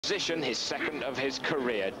position, his second of his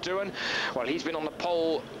career. Doohan, well, he's been on the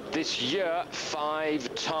pole this year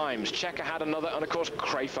 5 times. Checker had another, and of course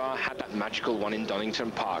Crafar had that magical one in Donington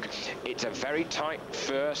Park. It's a very tight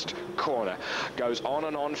first corner, goes on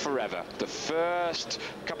and on forever. The first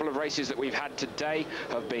couple of races that we've had today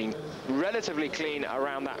have been relatively clean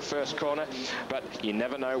around that first corner, but you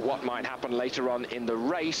never know what might happen later on in the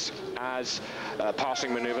race as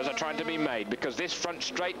passing maneuvers are trying to be made, because this front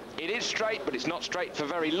straight, it is straight, but it's not straight for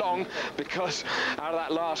very long, because out of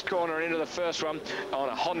that last corner and into the first one on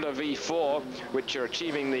a Honda V4, which are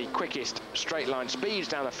achieving the quickest straight line speeds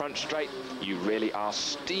down the front straight, you really are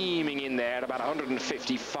steaming in there at about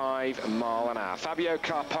 155 mile an hour. Fabio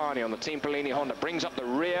Carpani on the Team Polini Honda brings up the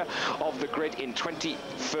rear of the grid in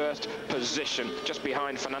 21st position, just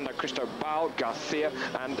behind Fernando Cristobal Garcia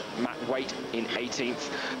and Matt Waite in 18th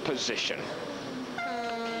position.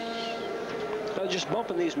 Just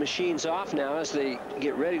bumping these machines off now as they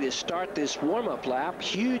get ready to start this warm-up lap.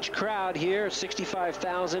 Huge crowd here,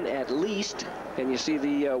 65,000 at least. And you see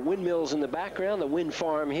the windmills in the background, the wind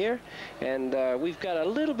farm here. And we've got a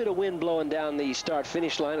little bit of wind blowing down the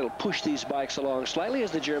start-finish line. It'll push these bikes along slightly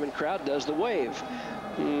as the German crowd does the wave.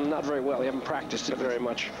 Not very well. They haven't practiced it very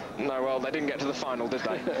much. No, well, they didn't get to the final, did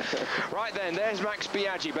they? Right then, there's Max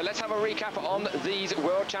Biaggi. But let's have a recap on these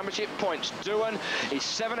World Championship points. Doohan is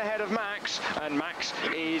 7 ahead of Max, and Max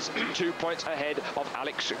is 2 points ahead of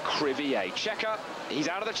Alex Crivier. Checker, he's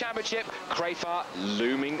out of the championship. Crafar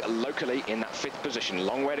looming locally in that 5th position.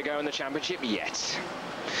 Long way to go in the championship yet.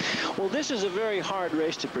 Well, this is a very hard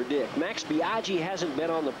race to predict. Max Biaggi hasn't been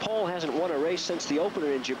on the pole, hasn't won a race since the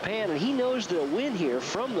opener in Japan, and he knows that a win here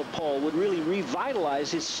from the pole would really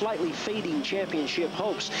revitalize his slightly fading championship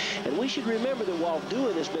hopes. And we should remember that while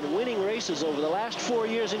Doohan has been winning races over the last 4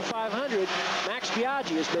 years in 500, Max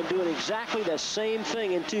Biaggi has been doing exactly the same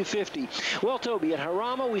thing in 250. Well, Toby, at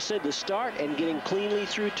Harama, we said the start and getting cleanly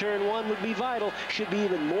through turn 1 would be vital. Should be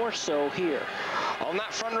even more so here. On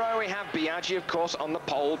that front row, we have Biaggi, of course, on the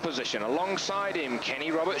pole position. Alongside him,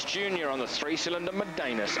 Kenny Roberts Jr. on the 3-cylinder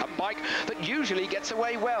Medenas, a bike that usually gets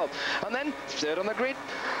away well. And then, third on the grid,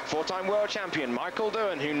 4-time world champion Michael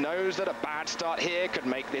Doohan, who knows that a bad start here could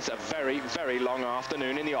make this a very, very long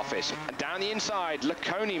afternoon in the office. And down the inside,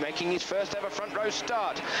 Laconi making his first ever front row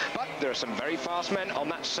start. But there are some very fast men on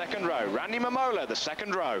that second row. Randy Mamola, the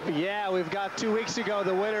second row. Yeah, we've got 2 weeks ago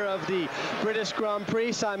the winner of the British Grand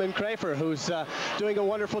Prix, Simon Crafar, who's doing a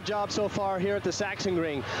wonderful job so far here at the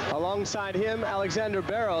Sachsenring. Alongside him, Alexander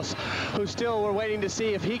Barros, who still we're waiting to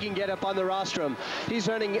see if he can get up on the rostrum. He's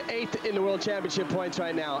running 8th in the World Championship points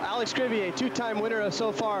right now. Alex Crivier, 2-time winner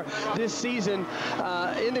so far this season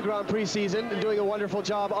in the Grand Prix season, doing a wonderful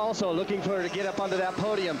job also, looking for her to get up onto that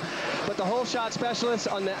podium. But the whole shot specialist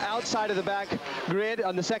on the outside of the back grid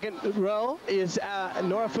on the second row is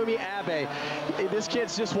Norafumi Abe. This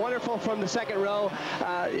kid's just wonderful from the second row.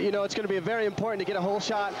 You know, it's going to be very important to get a whole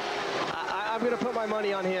shot. I'm going to put my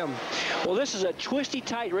money on him. Well, this is a twisty,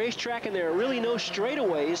 tight racetrack, and there are really no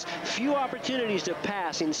straightaways, few opportunities to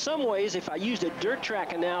pass. In some ways, if I used a dirt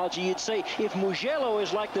track analogy, you'd say if Mugello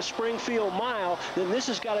is like the Springfield Mile, then this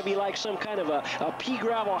has got to be like some kind of a pea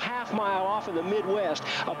gravel half mile off in the Midwest,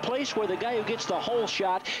 a place where the guy who gets the whole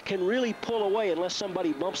shot can really pull away unless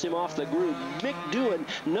somebody bumps him off the groove. Mick Doohan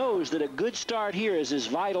knows that a good start here is as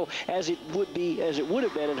vital as it would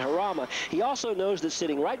have been in Harama. He also knows that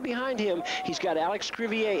sitting right behind him, he's got Alex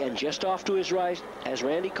Crivier, and just off to his right, as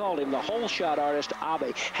Randy called him, the whole shot artist,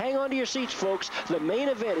 Abe. Hang on to your seats, folks. The main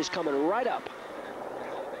event is coming right up.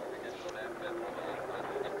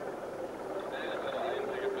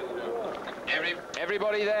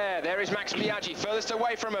 Everybody there. There is Max Biaggi, furthest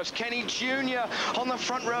away from us. Kenny Jr. on the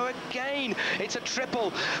front row again. It's a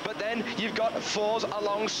triple, but then you've got 4s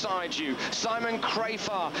alongside you. Simon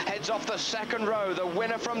Crafar heads off the second row, the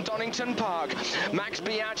winner from Donington Park. Max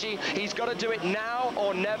Biaggi, he's got to do it now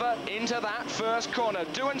or never into that first corner.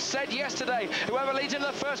 Doohan said yesterday, whoever leads into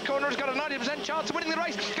the first corner has got a 90% chance of winning the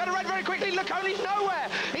race. Got to ride very quickly. Laconi's nowhere.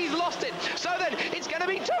 He's lost it. So then it's going to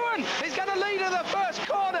be Doohan. He's going to lead in the first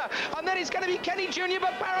corner, and then it's going to be Kenny Jr.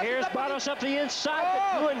 But Barros, here's Barros up the inside,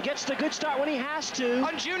 but Doohan gets the good start when he has to.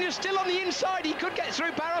 And Junior's still on the inside. He could get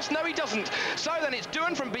through Barros. No, he doesn't. So then it's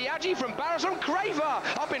Doohan from Biaggi, from Barros, from Crafar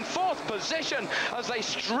up in 4th position as they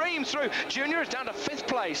stream through. Junior is down to 5th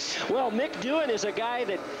place. Well, Mick Doohan is a guy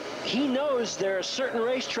that he knows there are certain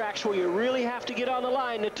racetracks where you really have to get on the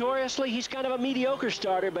line. Notoriously, he's kind of a mediocre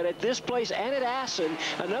starter, but at this place and at Assen,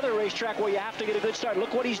 another racetrack where you have to get a good start.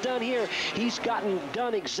 Look what he's done here. He's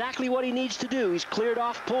done exactly what he needs needs to do. He's cleared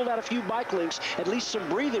off, pulled out a few bike links, at least some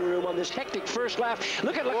breathing room on this hectic first lap.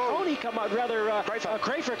 Look at Laconi come out, rather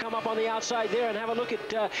Crafer come up on the outside there, and have a look at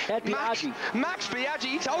Biaggi. Max Biaggi,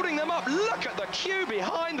 he's holding them up. Look at the queue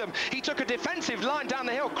behind them. He took a defensive line down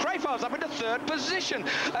the hill. Crafer's up into third position.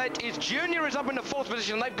 His junior is up into fourth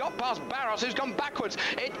position. They've got past Barros, who's gone backwards.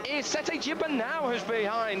 It is Sete Gibernau who's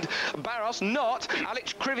behind Barros, not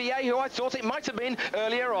Alex Crivier, who I thought it might have been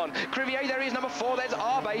earlier on. Crivier, there is number 4. There's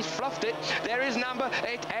Arbe, he's fluffed it. There is number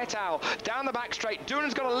 8, et al. Down the back straight.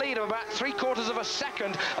 Duran's got a lead of about 3/4 of a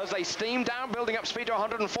second as they steam down, building up speed to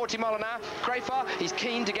 140 mile an hour. Crafer, he's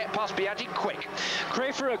keen to get past Biaggi quick.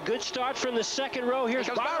 Crafer, a good start from the second row. Here's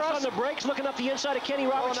Barros on the brakes, looking up the inside of Kenny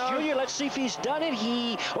Roberts Jr. Let's see if he's done it.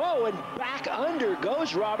 And back under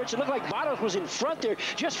goes Roberts. It looked like Barros was in front there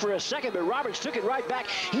just for a second, but Roberts took it right back.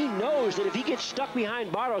 He knows that if he gets stuck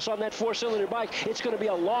behind Barros on that 4-cylinder bike, it's going to be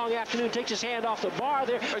a long afternoon. Takes his hand off the bar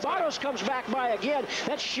there. Barros comes back by again.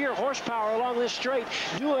 That's sheer horsepower along this straight.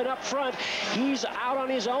 Doing up front. He's out on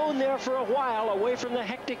his own there for a while, away from the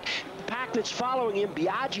hectic pack that's following him.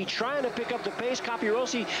 Biaggi trying to pick up the pace.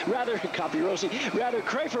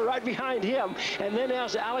 Crafer right behind him. And then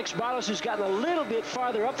there's Alex Barros, who's gotten a little bit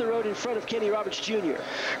farther up the road in front of Kenny Roberts Jr.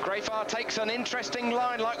 Crafer takes an interesting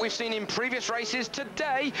line like we've seen in previous races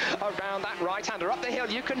today around that right-hander. Up the hill,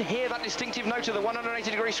 you can hear that distinctive note of the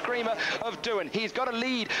 180-degree screamer of Duran. He's got a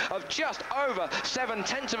lead of just over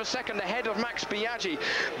 7/10 of a second ahead of Max Biaggi.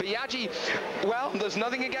 Biaggi, well, there's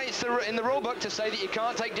nothing against in the rule book to say that you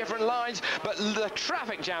can't take different lines, but the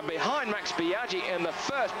traffic jam behind Max Biaggi in the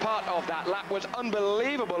first part of that lap was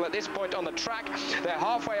unbelievable at this point on the track. They're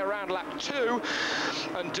halfway around lap 2,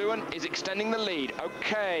 and Duran is extending the lead.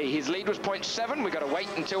 Okay, his lead was 0.7. We've got to wait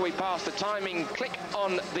until we pass the timing click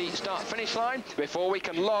on the start-finish line before we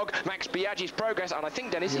can log Max Biaggi's progress, and I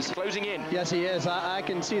think, Dennis, he's closing in. Yes, he is. I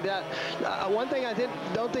can see that. One thing I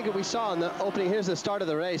don't think we saw in the opening, here's the start of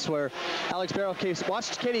the race where Alex Barros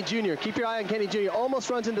watched Kenny Jr. Keep your eye on Kenny Jr. Almost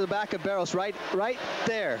runs into the back of Barros right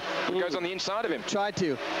there. It goes on the inside of him. Tried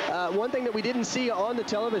to. One thing that we didn't see on the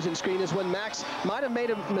television screen is when Max might have made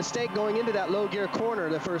a mistake going into that low gear corner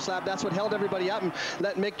the first lap. That's what held everybody up and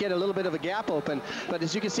let Mick get a little bit of a gap open. But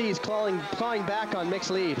as you can see, he's clawing back on Mick's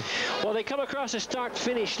lead. Well, they come across the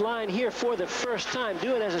start-finish line here for the first time.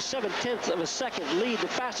 Duran has a 7/10 of a second lead. The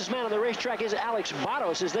fastest man on the racetrack is Alex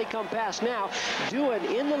Barros as they come past now. Duran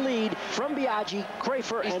in the lead from Biaggi,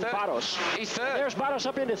 Crafer, and Barros. He's third. There's Barros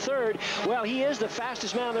up into third. Well, he is the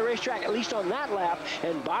fastest man on the racetrack, at least on that lap.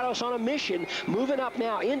 And Barros on a mission, moving up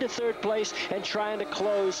now into third place and trying to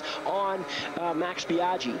close on Max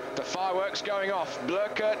Biaggi. The fireworks going off.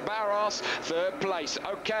 Blurkert, Barros, third place.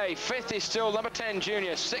 Okay, fifth is still number 10,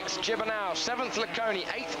 Junior. 6th, Gibernau. 7th, Laconi.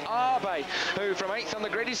 8th, Arbe, who from 8th on the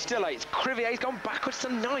grid is still 8th. Crivier's gone backwards to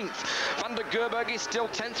 9th. Van der Gerberg is still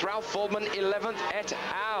 10th. Ralph Feldman, 11th, et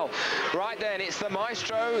al. Right then, it's the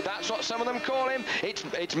maestro. That's what some of them call him.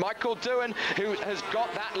 It's Michael Duran who has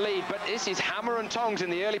got that lead, but this is hammer and tongs in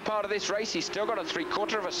the early part of this race. He's still got a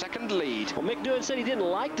 3/4 of a second lead. Well, Mick Duran said he didn't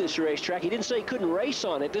like this racetrack. He didn't say he couldn't race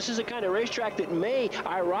on it. This is a kind of racetrack that may,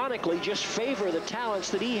 ironically, just favor the talents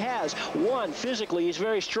that he has. 1, physically, he's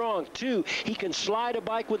very strong. 2, he can slide a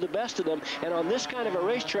bike with the best of them. And on this kind of a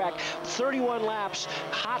racetrack, 31 laps,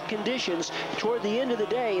 hot conditions, toward the end of the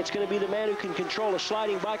day, it's going to be the man who can control a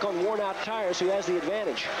sliding bike on worn-out tires who has the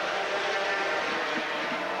advantage.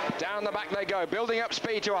 Down the back they go, building up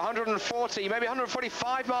speed to 140, maybe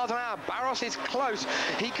 145 miles an hour. Barros is close.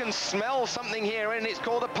 He can smell something here, and it's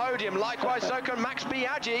called a podium. Likewise, so can Max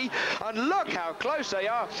Biaggi. And look how close they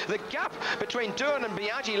are. The gap between Duran and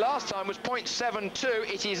Biaggi last time was 0.72.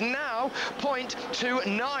 It is now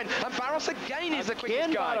 0.29. And Barros again is the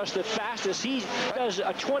quickest guy. Barros the fastest. He does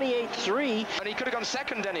a 28.3. And he could have gone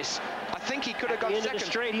second, Dennis. I think he could have gone second. second. The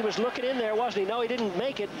straight, he was looking in there, wasn't he? No, he didn't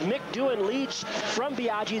make it. Mick Duran leads from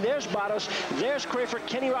Biaggi. There's Barros, there's Crafer.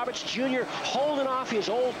 Kenny Roberts Jr. holding off his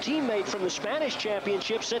old teammate from the Spanish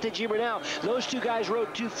championship, Sete Gibernau. Those two guys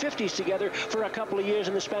rode 250s together for a couple of years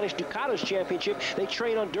in the Spanish Ducatos championship. They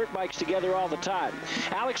train on dirt bikes together all the time.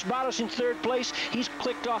 Alex Barros in third place. He's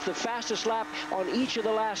clicked off the fastest lap on each of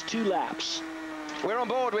the last 2 laps. We're on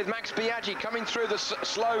board with Max Biaggi coming through the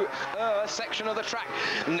slow section of the track.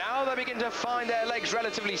 Now they begin to find their legs,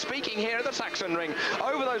 relatively speaking, here at the Sachsenring.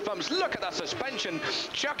 Over those bumps, look at that suspension,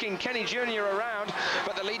 chucking Kenny Jr. around.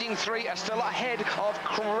 But the leading three are still ahead of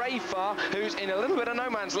Crafar, who's in a little bit of no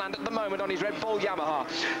man's land at the moment on his Red Bull Yamaha.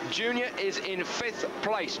 Junior is in 5th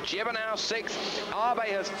place. Gibernau 6th. Arbe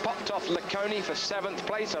has popped off Laconi for 7th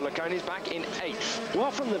place, so Laconi's back in 8th.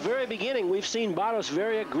 Well, from the very beginning, we've seen Barros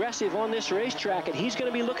very aggressive on this racetrack, and he's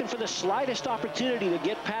going to be looking for the slightest opportunity to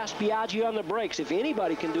get past Biaggi on the brakes. If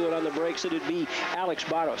anybody can do it on the brakes, it'd be Alex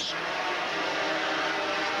Barros.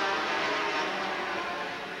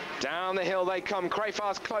 Down the hill they come.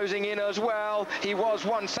 Crafar's closing in as well. He was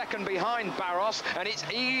 1 second behind Barros, and it's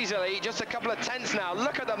easily just a couple of tenths now.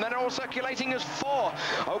 Look at them, they're all circulating as 4.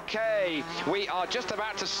 Okay, we are just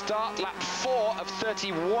about to start lap 4 of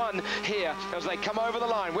 31 here as they come over the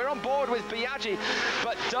line. We're on board with Biaggi,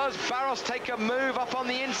 but does Barros take a move up on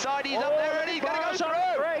the inside? He's up there and he's going to go through.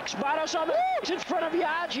 Brakes. Barros on the brakes in front of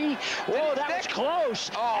Biaggi. Oh, that was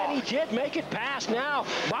close. Oh. And he did make it past. Now,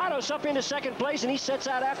 Barros up into 2nd place, and he sets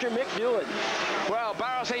out after Mick Doohan. Well,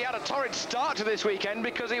 Barros, he had a torrid start to this weekend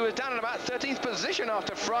because he was down in about 13th position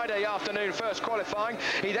after Friday afternoon first qualifying.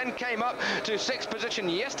 He then came up to 6th position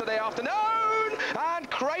yesterday afternoon, and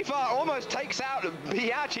Crafar almost takes out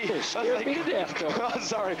Biaggi. Oh,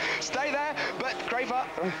 sorry, stay there, but Crafar...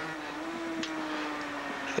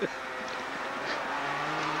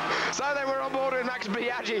 So then we're on board with Max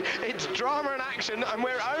Biaggi. It's drama and action, and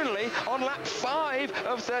we're only on lap 5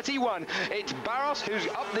 of 31. It's Barros who's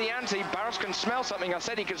up the ante. Barros can smell something. I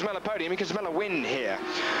said he could smell a podium. He can smell a win here.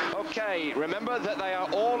 Okay, remember that they are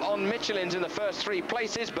all on Michelin's in the first 3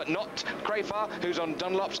 places, but not Crafar, who's on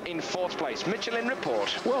Dunlop's in 4th place. Michelin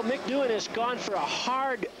report. Well, Mick Doohan has gone for a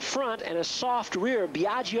hard front and a soft rear.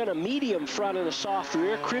 Biaggi on a medium front and a soft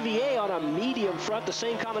rear. Crivier on a medium front, the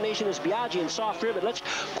same combination as Biaggi and soft rear, but let's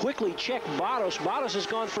quickly check Barros. Barros has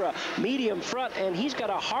gone for a medium front, and he's got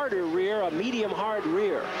a harder rear, a medium hard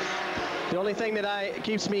rear. The only thing that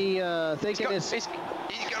keeps me thinking is...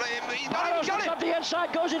 Barros comes up the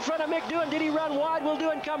inside, goes in front of Mick Doohan. Did he run wide? Will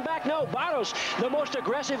Doohan come back? No. Barros, the most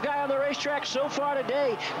aggressive guy on the racetrack so far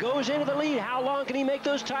today, goes into the lead. How long can he make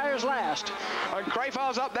those tires last? And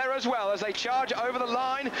Crafar's up there as well as they charge over the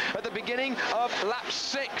line at the beginning of lap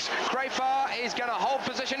 6. Crafar is going to hold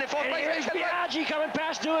position in 4th place. Here's Biaggi coming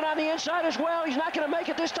past Doohan on the inside as well. He's not going to make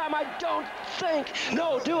it this time, I don't think.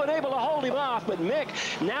 No, Doohan able to hold him off, but Mick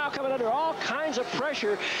now coming under all kinds of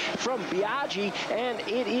pressure from Biaggi, and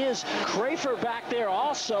it is Crafar back there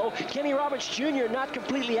also. Kenny Roberts Jr. not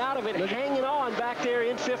completely out of it, hanging on back there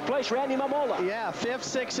in 5th place. Randy Mamola. Yeah, 5th,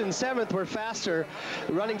 6th, and 7th were faster,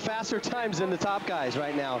 running faster times than the top guys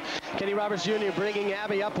right now. Kenny Roberts Jr. bringing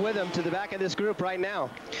Abby up with him to the back of this group right now.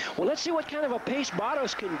 Well, let's see what kind of a pace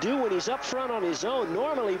Barros can do when he's up front on his own.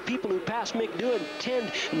 Normally, people who pass Mick Doohan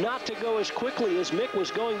tend not to go as quickly as Mick was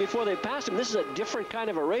going before they passed him. This is a different kind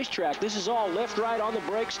of a racetrack. This is all left, right, on the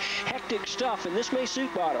brakes, hectic stuff, and this may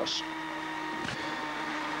suit Barros.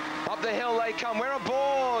 Up the hill they come. We're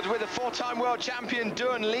aboard with the 4-time world champion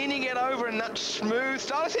Doohan leaning it over in that smooth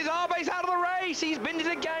style. This is Arbe's out of the race. He's been it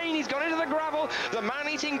again. He's gone into the gravel. The man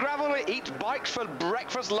eating gravel eats bikes for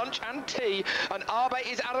breakfast, lunch and tea. And Arbe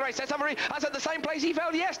is out of the race. That's at the same place he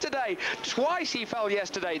fell yesterday. Twice he fell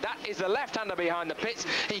yesterday. That is the left-hander behind the pits.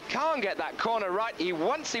 He can't get that corner right.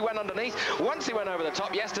 Once he went underneath. Once he went over the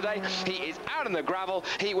top yesterday. He is out in the gravel.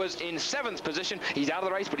 He was in 7th position. He's out of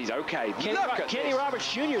the race, but he's okay. Kenny Roberts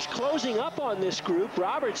Jr.'s closing up on this group.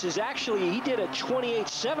 Roberts is actually, he did a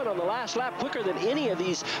 28.7 on the last lap, quicker than any of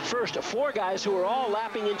these first 4 guys who are all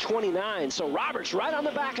lapping in 29. So Roberts right on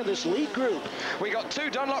the back of this lead group. We got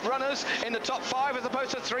 2 Dunlop runners in the top 5 as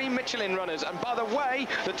opposed to 3 Michelin runners. And by the way,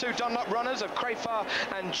 the 2 Dunlop runners of Crafar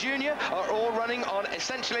and Junior are all running on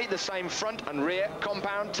essentially the same front and rear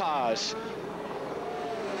compound tires.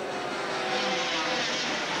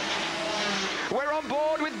 We're on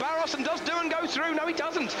board with Barros, and does Doohan go through? No, he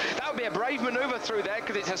doesn't. That would be a brave manoeuvre through there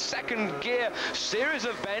because it's a 2nd gear series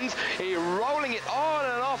of bends. He's rolling it on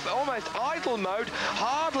and off, almost idle mode,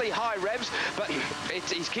 hardly high revs, but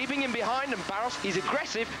he's keeping him behind, and Barros, he's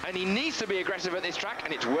aggressive, and he needs to be aggressive at this track,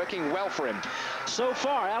 and it's working well for him. So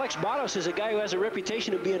far, Alex Barros is a guy who has a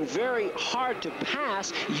reputation of being very hard to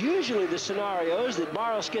pass. Usually the scenario is that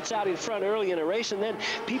Barros gets out in front early in a race, and then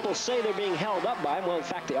people say they're being held up by him. Well, in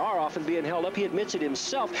fact, they are often being held up. He admits it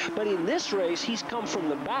himself, but in this race, he's come from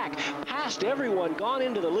the back, passed everyone, gone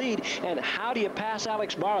into the lead, and how do you pass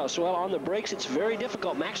Alex Barros? Well, on the brakes, it's very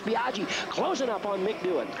difficult. Max Biaggi closing up on Mick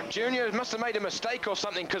Doohan. Junior must have made a mistake or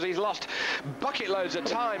something because he's lost bucket loads of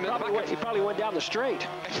time. He probably went down the straight.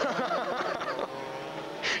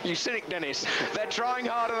 You cynic, Dennis. They're trying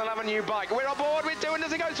hard and they'll have a new bike. We're on board with Doohan.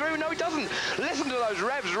 Does he go through? No, he doesn't. Listen to those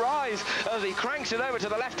revs rise as he cranks it over to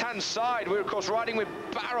the left-hand side. We're, of course, riding with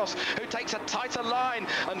Barros, who takes a tighter line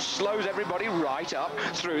and slows everybody right up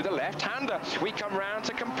through the left-hander. We come round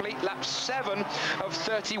to complete lap 7 of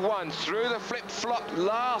 31. Through the flip-flop,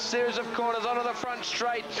 last series of corners onto the front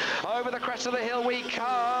straight. Over the crest of the hill we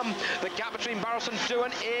come. The gap between Barros and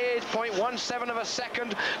Doohan is 0.17 of a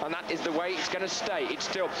second, and that is the way it's going to stay. It's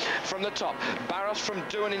still from the top. Barros from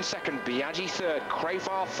Doohan in second, Biaggi third,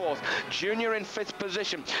 Crafar fourth, Junior in fifth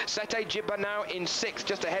position, Sete Jibba now in sixth,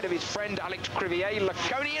 just ahead of his friend Alex Crivier,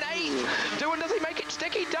 Laconi in eighth. Doohan, does he make it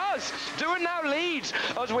stick? He does. Doohan now leads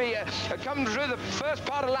as we come through the first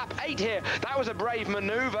part of lap 8 here. That was a brave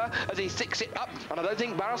manoeuvre as he sticks it up, and I don't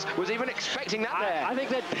think Barros was even expecting that there. I think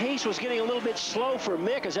that pace was getting a little bit slow for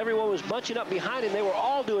Mick as everyone was bunching up behind him. They were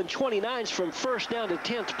all doing 29s from first down to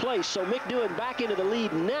 10th place. So Mick Doohan back into the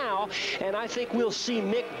lead now, and I think we'll see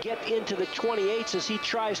Mick get into the 28s as he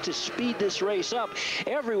tries to speed this race up.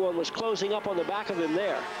 Everyone was closing up on the back of him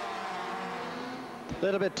there. A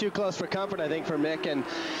little bit too close for comfort, I think, for Mick. And,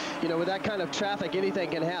 you know, with that kind of traffic, anything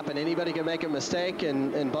can happen. Anybody can make a mistake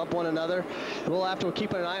and bump one another. We'll have to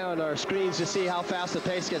keep an eye on our screens to see how fast the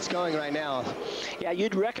pace gets going right now. Yeah,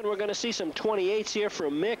 you'd reckon we're going to see some 28s here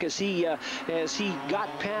from Mick as he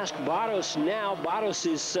got past Barros now. Barros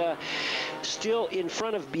is still in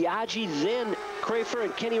front of Biaggi, then Crafar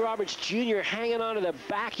and Kenny Roberts Jr. hanging on to the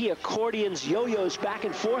back. He accordions, yo-yos back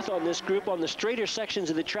and forth on this group. On the straighter sections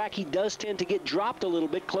of the track, he does tend to get dropped a little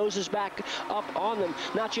bit, closes back up on them,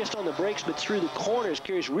 not just on the brakes, but through the corners.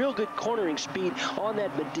 Carries real good cornering speed on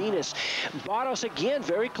that Medinas. Barros, again,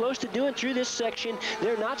 very close to Doohan through this section.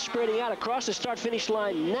 They're not spreading out across the start-finish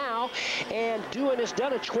line now, and Doohan has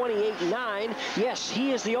done a 28.9. Yes,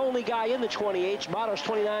 he is the only guy in the 28s. Barros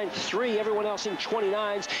 29.3, everyone else in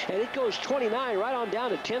 29s, and it goes 29 right on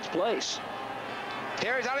down to 10th place.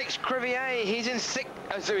 Here is Alex Crivier. He's in sixth,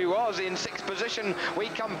 as he was in sixth position. We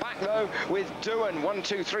come back though with Doohan. 1,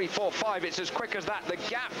 2, 3, 4, 5. It's as quick as that. The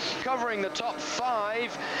gap covering the top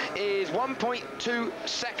 5 is 1.2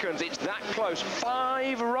 seconds. It's that close.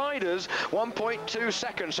 5 riders, 1.2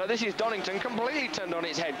 seconds. So this is Donington completely turned on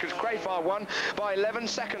its head because Crafar won by 11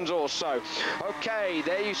 seconds or so. Okay,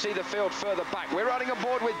 there you see the field further back. We're riding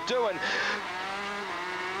aboard with Doohan.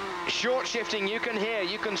 Short shifting, you can hear,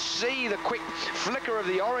 you can see the quick flicker of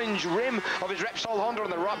the orange rim of his Repsol Honda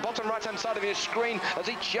on the bottom right-hand side of your screen as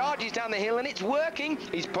he charges down the hill, and it's working.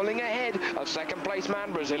 He's pulling ahead of second place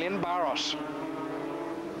man, Brazilian Barros.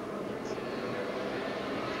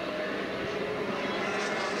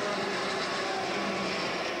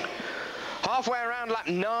 Halfway around lap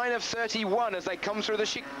 9 of 31 as they come through the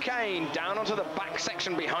chicane down onto the back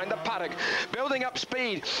section behind the paddock, building up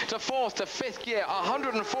speed to 4th to 5th gear,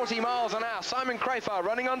 140 miles an hour. Simon Crafar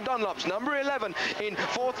running on Dunlops, number 11 in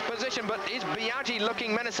 4th position, but is Biaggi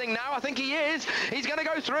looking menacing now? I think he is. He's going to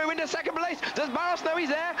go through into second place. Does Barros know he's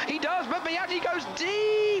there? He does, but Biaggi goes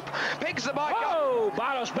deep, picks the bike up. Oh,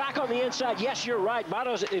 Barros back on the inside. Yes, you're right.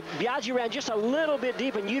 Biaggi ran just a little bit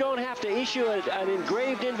deep, and you don't have to issue an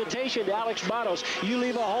engraved invitation to Alex Barros. You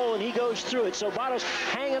leave a hole and he goes through it. So Barros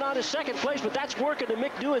hanging on to second place, but that's working to Mick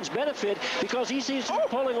Doohan's benefit because he seems to be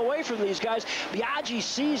pulling away from these guys. Biaggi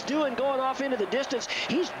sees Doohan going off into the distance.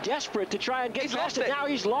 He's desperate to try and get past it. Now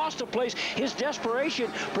he's lost a place. His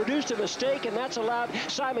desperation produced a mistake, and that's allowed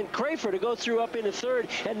Simon Crafar to go through up into third.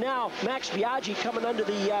 And now Max Biaggi coming under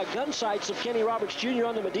the gun sights of Kenny Roberts Jr.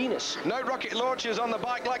 on the Medinas. No rocket launchers on the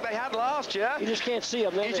bike like they had last year. You just can't see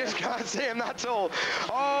them. You just can't see him, that's all.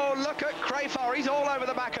 Oh, look at Crafar. He's all over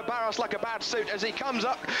the back of Barros like a bad suit as he comes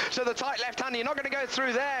up to the tight left-hand. You're not going to go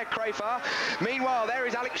through there, Crafar. Meanwhile, there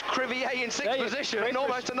is Alex Crivier in 6th position and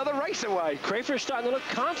almost another race away. Crafar's starting to look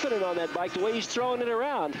confident on that bike, the way he's throwing it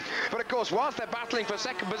around. But of course, whilst they're battling for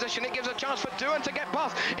second position, it gives a chance for Doohan to get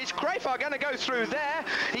past. Is Crafar going to go through there?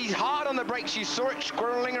 He's hard on the brakes. You saw it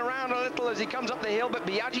squirreling around a little as he comes up the hill, but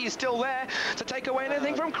Biaggi is still there to take away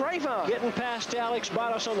anything from Crafar. Getting past Alex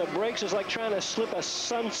Barros on the brakes is like trying to slip a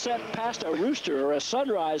sunset past a rooster, or a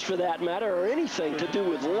sunrise for that matter, or anything to do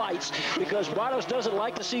with lights, because Barros doesn't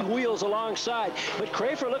like to see wheels alongside. But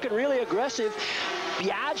Crafar looking really aggressive.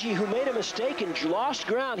 Biaggi, who made a mistake and lost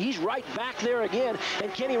ground, he's right back there again.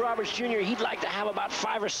 And Kenny Roberts Jr., he'd like to have about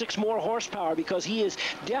 5 or 6 more horsepower because he is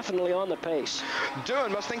definitely on the pace.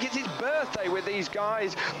 Doohan must think it's his birthday with these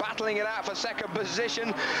guys battling it out for second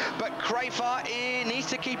position, but Crafar needs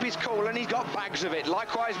to keep his cool, and he's got bags of it.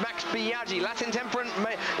 Likewise, Max Biaggi, Latin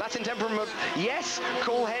temperament, yes.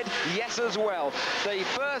 Cool head, yes as well. The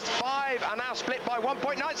first 5 are now split by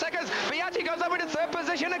 1.9 seconds. Biaggi goes up into 3rd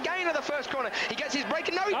position again at the first corner. He gets his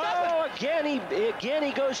break? No, he doesn't. Oh, again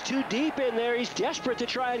he goes too deep in there. He's desperate to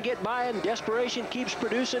try and get by, and desperation keeps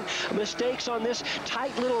producing mistakes on this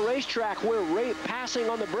tight little racetrack where passing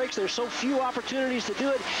on the brakes, there's so few opportunities to do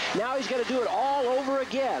it. Now he's got to do it all over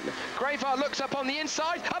again. Crafar looks up on the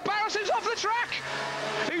inside, and Barros is off the track.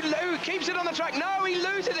 Who keeps it on the track? No, he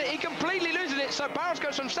loses it. He completely loses it. So Barros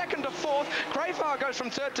goes from second to fourth. Crafar goes from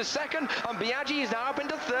third to second, and Biaggi is now up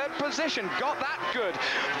into third position. Got that good.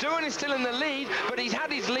 Doohan is still in the lead, but he's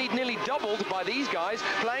had his lead nearly doubled by these guys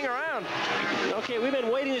playing around. Okay, we've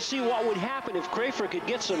been waiting to see what would happen if Crafar could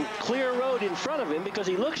get some clear road in front of him, because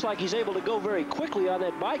he looks like he's able to go very quickly on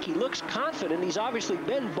that bike. He looks confident. He's obviously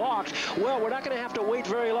been balked. Well, we're not going to have to wait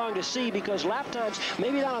very long to see, because lap times,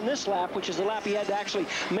 maybe not on this lap, which is the lap he had to actually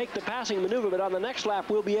make the passing maneuver, but on the next lap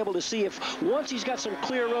we'll be able to see if once he's got some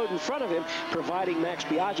clear road in front of him, providing Max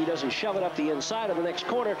Biaggi doesn't shove it up the inside of the next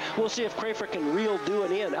corner, we'll see if Crafar can reel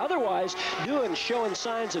Doohan in. Otherwise, Doohan's showing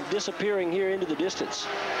signs of disappearing here into the distance.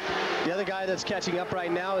 The other guy that's catching up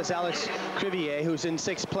right now is Alex Crivier, who's in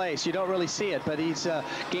 6th place. You don't really see it, but he's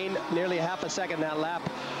gained nearly half a second that lap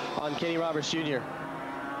on Kenny Roberts Jr.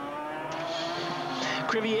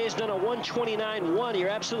 Crivier's done a 1:29.1. You're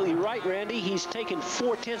absolutely right, Randy. He's taken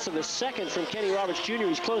 0.4 of a second from Kenny Roberts Jr.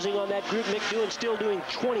 He's closing on that group. Mick Doohan still doing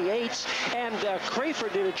 28s, and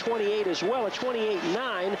Crafar did a 28 as well, a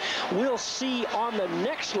 28.9. We'll see on the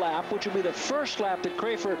next lap, which will be the first lap that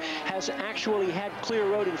Crafar has actually had clear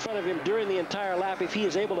road in front of him during the entire lap, if he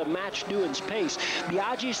is able to match Doohan's pace.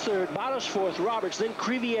 Biaggi's third, Barros fourth, Roberts, then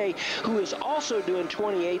Crivier, who is also doing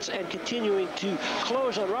 28s and continuing to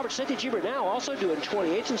close on Roberts. Seti Gibernau also doing 28s,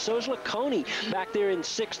 and so is Laconi back there in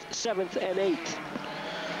 6th, 7th, and 8th.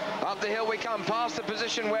 Up the hill we come, past the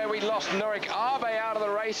position where we lost Nurik Arbe out of the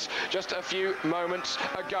race just a few moments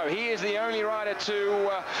ago. He is the only rider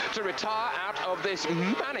to retire out of this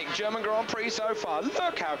manic German Grand Prix so far.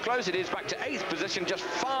 Look how close it is back to 8th position, just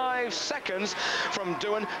 5 seconds from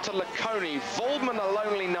Doohan to Laconi. Voldman a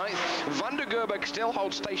lonely 9th. Van der Gerberg still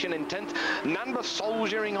holds station in 10th. Nanba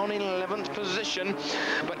soldiering on in 11th position,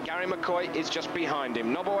 but Gary McCoy is just behind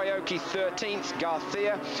him. Nobuo Aoki 13th,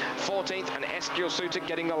 Garcia 14th, and Eskiel Suter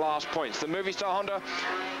getting the last points. The Movistar Honda.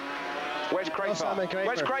 Where's Crafar?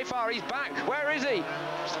 Where's Crafar? He's back. Where is he?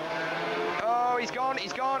 Oh, he's gone.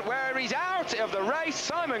 He's gone. Where he's out of the race.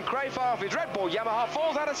 Simon Crafar off his Red Bull Yamaha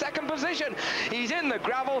falls out of 2nd position. He's in the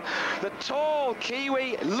gravel. The tall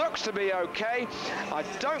Kiwi looks to be okay. I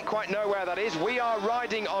don't quite know where that is. We are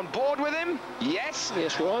riding on board with him. Yes.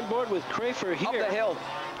 Yes, we're on board with Crafar here. Up the hill.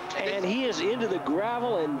 And he is into the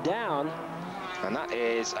gravel and down. And that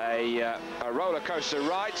is a roller coaster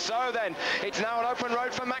ride. So then, it's now an open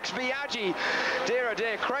road for Max Biaggi. Dear oh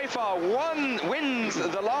dear, Crafar wins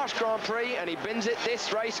the last Grand Prix, and he bins it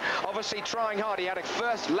this race, obviously trying hard. He had a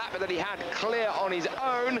first lap that he had clear on his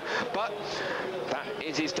own, but that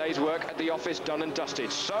is his day's work at the office done and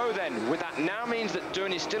dusted. So then, with that now means that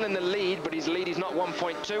Doohan is still in the lead, but his lead is not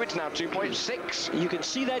 1.2, it's now 2.6. You can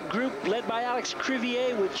see that group led by Alex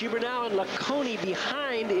Crivier with Gibernau and Laconi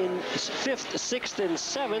behind in 5th, 6th, and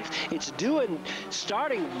 7th. It's Doohan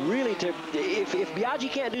starting really to, if Biaggi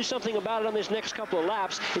can't do something about it on this next couple of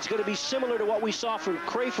laps, it's going to be similar to what we saw from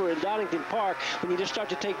Crafar in Donington Park, when you just start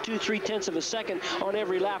to take 2-3 of a second on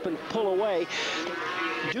every lap and pull away.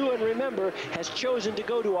 Doohan, remember, has chosen to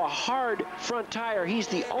go to a hard front tire. He's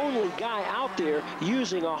the only guy out there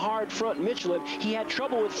using a hard front Michelin. He had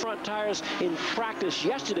trouble with front tires in practice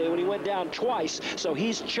yesterday when he went down twice, so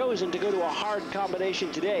he's chosen to go to a hard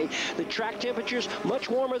combination today. The track temperatures much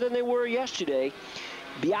warmer than they were yesterday.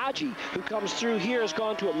 Biaggi, who comes through here, has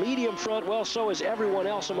gone to a medium front. Well, so is everyone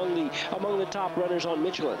else among the top runners on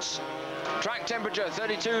Michelins. Track temperature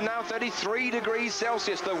 32, now 33 degrees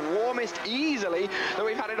Celsius, the warmest easily that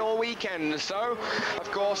we've had it all weekend. So,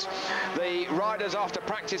 of course, the riders after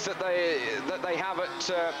practice that they have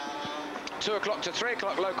at 2 o'clock to 3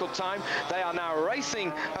 o'clock local time, they are now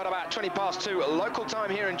racing at about 20 past 2 local time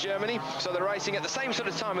here in Germany. So they're racing at the same sort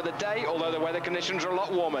of time of the day, although the weather conditions are a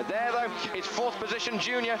lot warmer. There, though, it's 4th position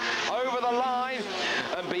Junior over the line,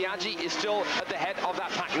 and Biaggi is still at the head of that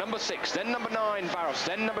pack. Number 6, then number 9, Barros,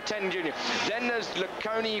 then number 10, Junior. Then there's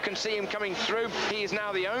Laconi. You can see him coming through. He is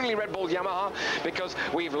now the only Red Bull Yamaha because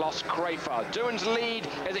we've lost Crafar. Doohan's lead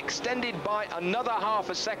is extended by another half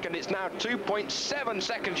a second. It's now 2.7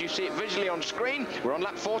 seconds. You see it visually on screen. We're on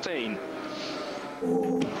lap 14.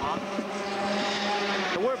 And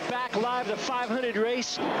we're back Live, the 500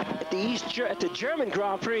 race at the German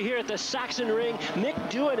Grand Prix here at the Sachsenring. Mick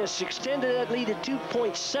Doohan has extended that lead to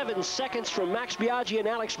 2.7 seconds from Max Biaggi and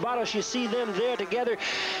Alex Barros. You see them there together.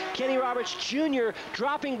 Kenny Roberts Jr.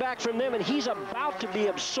 dropping back from them, and he's about to be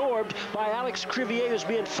absorbed by Alex Crivier, who's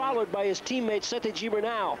being followed by his teammate Sete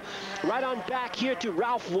Gibernau. Right on back here to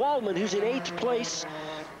Ralph Waldman, who's in 8th place.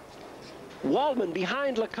 Waldman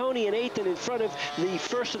behind Laconi in 8th and in front of the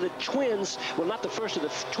first of the twins. Well, not the first of the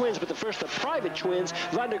twins, but the first of the private twins,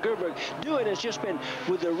 Van der Gerberg. Doohan has just been,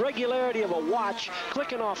 with the regularity of a watch,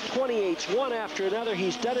 clicking off 28s one after another.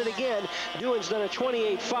 He's done it again. Doohan's done a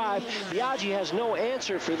 28.5. Biaggi has no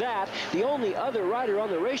answer for that. The only other rider on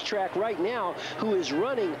the racetrack right now who is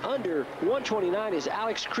running under 129 is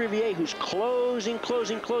Alex Crivier, who's closing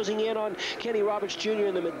in on Kenny Roberts Jr.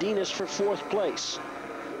 in the Medinas for 4th place.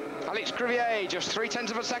 Alex Crivier just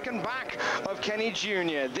 0.3 of a second back of Kenny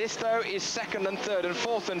Jr. This, though, is 2nd and 3rd and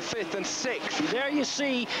 4th and 5th and 6th. There you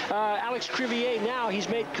see Alex Crivier now. He's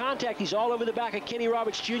made contact. He's all over the back of Kenny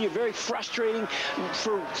Roberts Jr. Very frustrating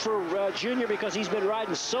for Jr. because he's been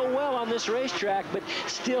riding so well on this racetrack, but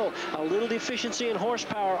still a little deficiency in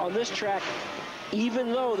horsepower on this track,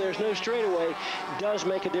 even though there's no straightaway, does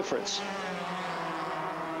make a difference.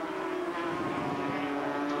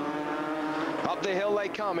 Up the hill they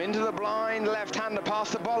come, into the blind left-hander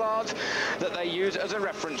past the bollards that they use as a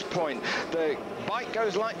reference point. The bike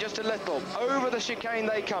goes light just a little. Over the chicane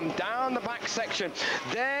they come, down the back section.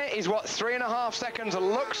 There is what 3.5 seconds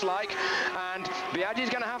looks like, and Biaggi's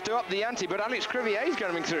going to have to up the ante, but Alex Crivier is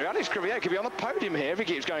coming through. Alex Crivier could be on the podium here if he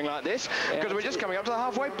keeps going like this, because we're just coming up to the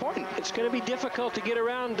halfway point. It's going to be difficult to get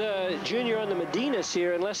around Junior on the Medinas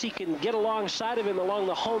here unless he can get alongside of him along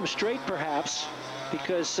the home straight, perhaps,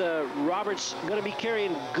 because Roberts going to be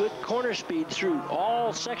carrying good corner speed through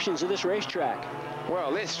all sections of this racetrack.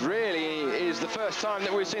 Well, this really is the first time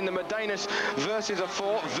that we've seen the Medinas versus a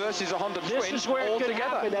Ford versus a Honda Twin. This is where it could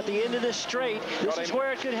happen at the end of this straight. This is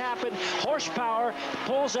where it could happen. Horsepower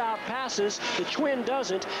pulls out, passes. The Twin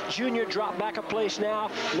doesn't. Junior dropped back a place now.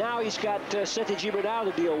 Now he's got Sete Gibernau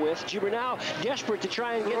to deal with. Gibernau desperate to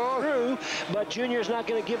try and get through, but Junior's not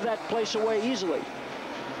going to give that place away easily.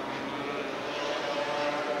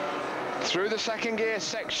 Through the second gear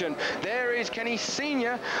section, there is Kenny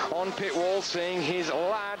Sr. on pit wall, seeing his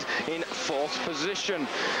lad in 4th position.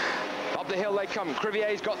 Up the hill they come.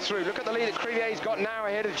 Crivier's got through. Look at the lead that Crivier's got now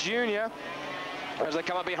ahead of Junior as they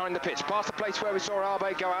come up behind the pits, past the place where we saw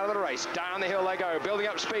Arbe go out of the race. Down the hill they go, building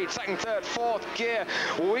up speed, 2nd, 3rd, 4th gear.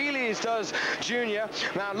 Wheelies does Junior.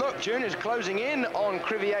 Now look, Junior's closing in on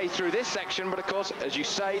Crivier through this section, but of course, as you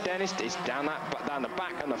say, Dennis, it's down the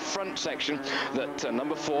back and the front section that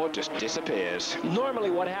number 4 just disappears.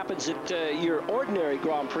 Normally what happens at your ordinary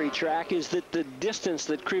Grand Prix track is that the distance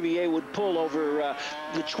that Crivier would pull over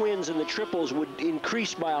the twins and the triples would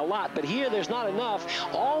increase by a lot, but here there's not enough,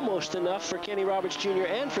 almost enough for Kenny Roberts Jr.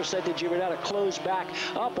 and for Sete Gibernau to close back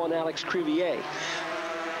up on Alex Crivier.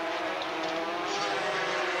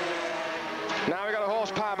 Now we've got a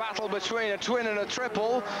horsepower battle between a twin and a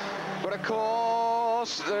triple, but of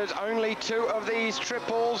course there's only 2 of these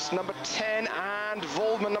triples, number 10 and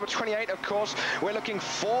Waldman, number 28. Of course, we're looking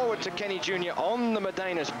forward to Kenny Jr. on the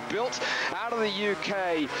Medinas, built out of the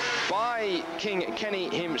UK by King Kenny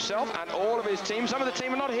himself and all of his team. Some of the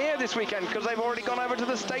team are not here this weekend because they've already gone over to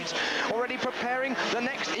the States, already preparing the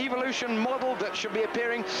next Evolution model that should be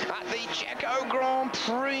appearing at the Checo Grand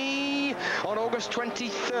Prix on August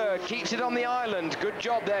 23rd. Keeps it on the island. Good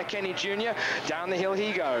job there, Kenny Jr. Down the hill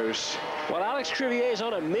he goes. Well, Alex Crivier is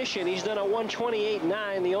on a mission. He's done a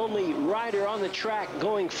 128.9. The only rider on the track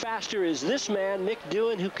going faster is this man, Mick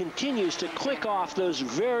Doohan, who continues to click off those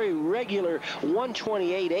very regular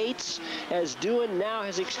 128.8s, as Doohan now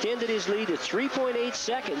has extended his lead to 3.8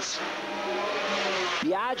 seconds.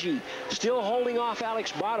 Biaggi still holding off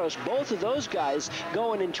Alex Barros. Both of those guys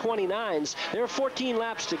going in 29s. There are 14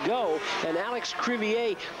 laps to go, and Alex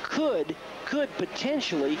Crivier could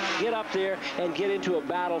potentially get up there and get into a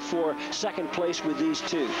battle for 2nd place with these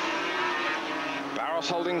 2. Barros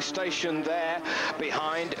holding station there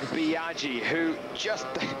behind Biaggi, who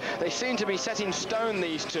they seem to be set in stone,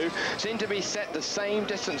 these 2. Seem to be set the same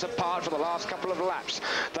distance apart for the last couple of laps.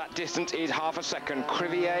 That distance is half a second.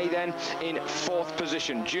 Crivier then in 4th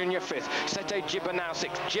position. Junior 5th. Sete Gibernau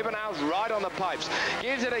 6th. Gibernau's right on the pipes.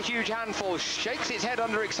 Gives it a huge handful. Shakes its head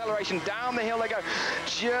under acceleration. Down the hill they go.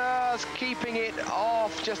 Just keeping it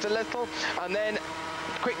off just a little. And then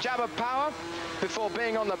quick jab of power before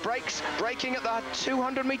being on the brakes, braking at the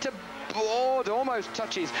 200-meter board, almost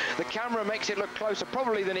touches. The camera makes it look closer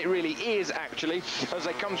probably than it really is, actually, as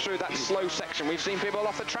they come through that slow section. We've seen people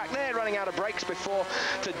off the track there running out of brakes before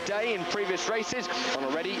today in previous races, and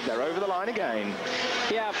already they're over the line again.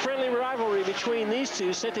 Yeah, friendly rivalry between these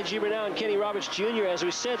two, Sete Gibernau and Kenny Roberts Jr. As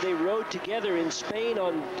we said, they rode together in Spain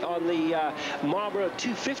on the Marlboro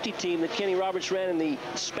 250 team that Kenny Roberts ran in the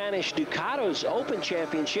Spanish Ducatos Open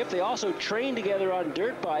Championship. They also trained together on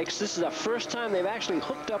dirt bikes. This is the first time they've actually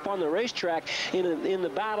hooked up on the racetrack in the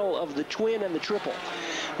battle of the twin and the triple.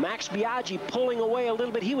 Max Biaggi pulling away a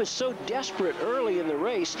little bit. He was so desperate early in the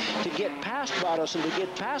race to get past Barros and to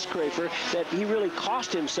get past Crafer that he really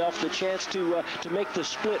cost himself the chance to make the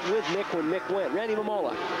split with Mick when Mick went. Randy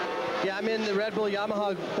Mamola. Yeah, I'm in the Red Bull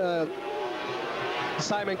Yamaha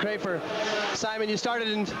Simon Crafer. Simon, you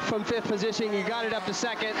started from 5th position, you got it up to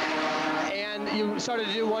 2nd, and you started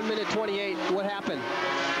to do 1 minute 28. What happened?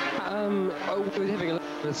 We were having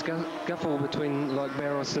a scuffle between like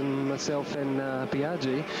Barros and myself and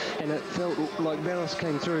Biaggi, and it felt like Barros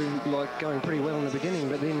came through like going pretty well in the beginning,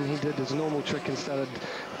 but then he did his normal trick and started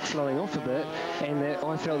slowing off a bit, and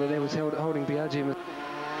I felt that was holding Biaggi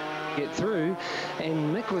get through,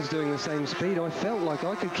 and Mick was doing the same speed. I felt like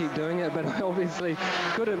I could keep doing it, but I obviously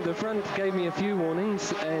couldn't. The front gave me a few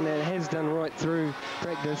warnings, and it has done right through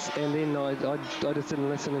practice, and then I just didn't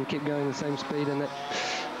listen and kept going the same speed, and it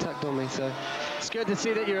tucked on me. So it's good to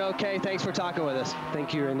see that you're okay. Thanks for talking with us.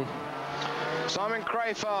 Thank you, Randy. Simon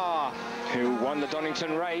Crafer, who won the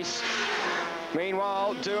Donington race.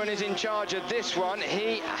 Meanwhile, Doohan is in charge of this one.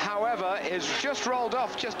 He, however, is just rolled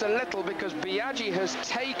off just a little because Biaggi has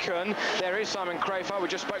taken. There is Simon Crafer. We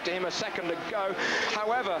just spoke to him a second ago.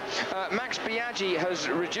 However, Max Biaggi has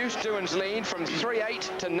reduced Doohan's lead from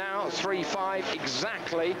 3.8 to now 3.5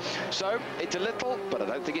 exactly. So it's a little, but I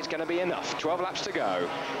don't think it's going to be enough. 12 laps to go.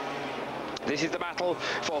 This is the battle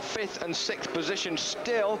for 5th and 6th position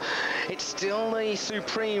still. It's still the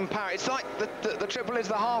supreme power. It's like the triple is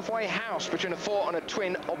the halfway house between a 4 and a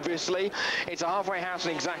twin, obviously. It's a halfway house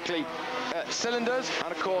in exactly cylinders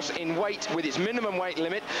and, of course, in weight with its minimum weight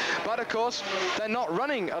limit. But, of course, they're not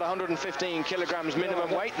running at 115 kilograms minimum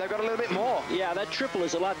weight. They've got a little bit more. Yeah, that triple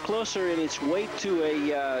is a lot closer in its weight to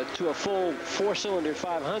a full 4-cylinder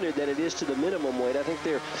 500 than it is to the minimum weight. I think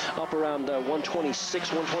they're up around 126,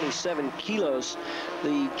 127 kilos.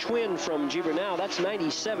 The twin from Gibernau, that's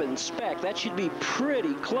 97 spec. That should be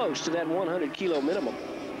pretty close to that 100 kilo minimum.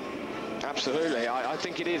 Absolutely, I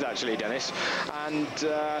think it is actually, Dennis. And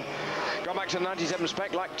gone back to the 97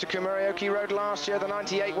 spec like Takuma Aoki rode last year. The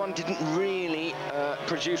 98 one didn't really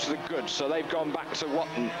produce the goods, so they've gone back to what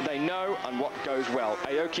they know and what goes well.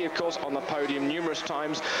 Aoki, of course, on the podium numerous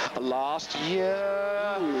times last year.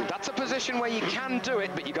 That's a position where you can do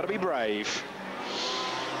it, but you've got to be brave.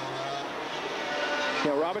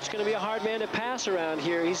 Now, Robert's going to be a hard man to pass around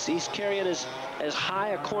here. He's carrying as high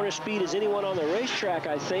a corner speed as anyone on the racetrack,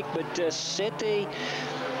 I think. But Sete,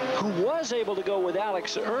 who was able to go with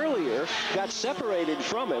Alex earlier, got separated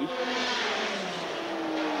from him.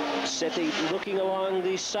 Sete looking along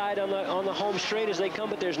the side on the home straight as they come,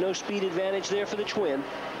 but there's no speed advantage there for the twin.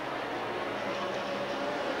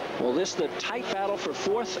 Well, this is the tight battle for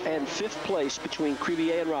 4th and 5th place between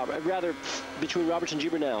Cribier and Robert, rather between Roberts and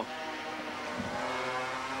Gibernau.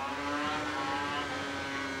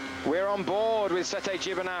 We're on board with Sete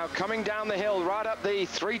Gibernau coming down the hill right up the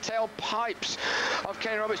three-tail pipes of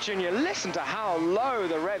Kenny Roberts Jr. Listen to how low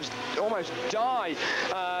the revs almost die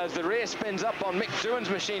as the rear spins up on Mick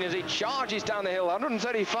Doohan's machine as he charges down the hill,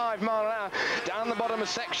 135 mile an hour down the bottom of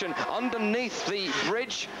section underneath the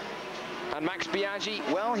bridge. And Max Biaggi,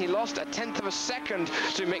 well, he lost 1/10 of a second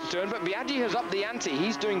to Mick Doohan, but Biaggi has upped the ante.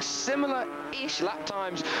 He's doing similar-ish lap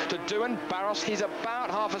times to Doohan. Barros, he's about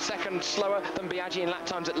half a second slower than Biaggi in lap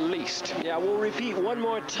times at least. Yeah, we'll repeat one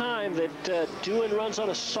more time that Doohan runs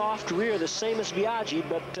on a soft rear, the same as Biaggi,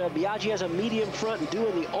 but Biaggi has a medium front, and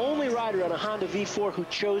Doohan the only rider on a Honda V4 who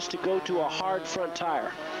chose to go to a hard front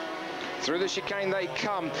tire. Through the chicane they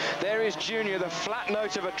come. There is Junior, the flat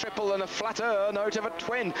note of a triple and a flatter note of a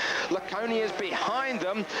twin. Laconi is behind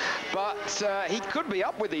them, but he could be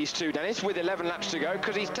up with these two, Dennis, with 11 laps to go,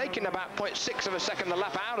 because he's taken about 0.6 of a second a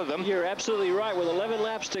lap out of them. You're absolutely right. With 11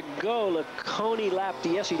 laps to go, Laconi lapped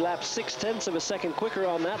 0.6 of a second quicker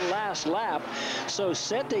on that last lap. So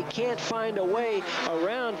Sete can't find a way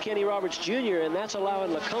around Kenny Roberts Jr., and that's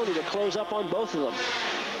allowing Laconi to close up on both of them.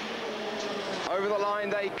 Over the line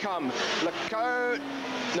they come.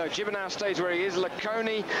 No, Gibernau stays where he is.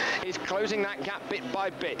 Laconi is closing that gap bit by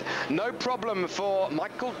bit. No problem for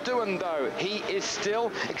Michael Doohan, though. He is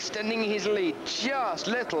still extending his lead just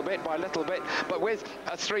little bit by little bit, but with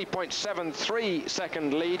a 3.73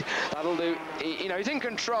 second lead, that'll do. You know, he's in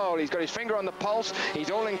control. He's got his finger on the pulse. He's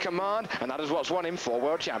all in command, and that is what's won him 4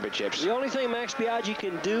 World Championships. The only thing Max Biaggi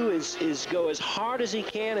can do is go as hard as he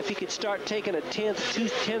can. If he could start taking a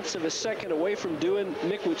 2/10 of a second away from Doohan,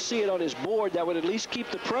 Mick would see it on his board. That would at least keep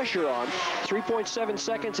the pressure on. 3.7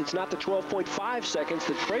 seconds. It's not the 12.5 seconds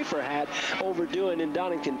that Crafer had over Doohan in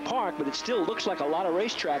Donington Park, but it still looks like a lot of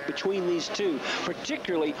racetrack between these two,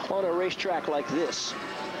 particularly on a racetrack like this.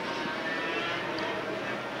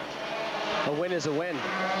 A win is a win.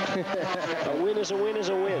 A win is a win is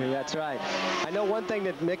a win. That's right. I know one thing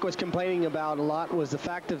that Mick was complaining about a lot was the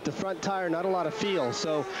fact of the front tire, not a lot of feel.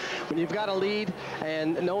 So when you've got a lead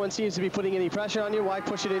and no one seems to be putting any pressure on you, why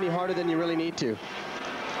push it any harder than you really need to?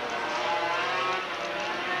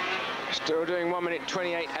 Still doing 1 minute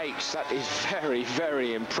 28.8. That is very,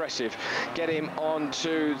 very impressive. Get him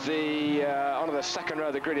onto the second row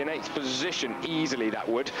of the grid in 8th position easily. That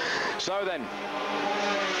would. So then,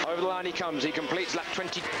 over the line he comes. He completes lap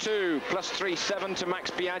 22 plus 3.7 to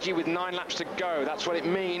Max Biaggi with 9 laps to go. That's what it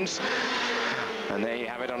means. And there you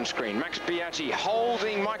have it on screen. Max Biaggi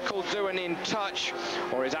holding Michael Doohan in touch,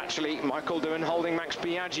 or is actually Michael Doohan holding Max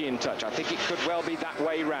Biaggi in touch? I think it could well be that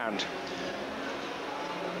way round.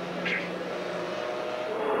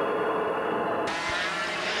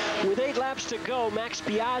 With 8 laps to go, Max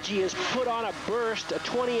Biaggi has put on a burst, a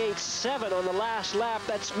 28.7 on the last lap.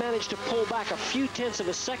 That's managed to pull back a few tenths of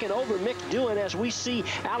a second over Mick Doohan as we see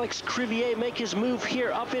Alex Crivier make his move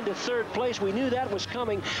here up into 3rd place. We knew that was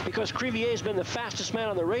coming because Crivier's been the fastest man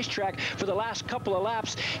on the racetrack for the last couple of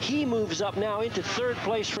laps. He moves up now into 3rd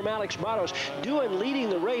place from Alex Barros. Doohan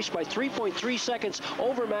leading the race by 3.3 seconds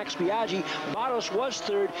over Max Biaggi. Barros was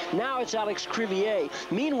 3rd. Now it's Alex Crivier.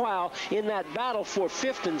 Meanwhile, in that battle for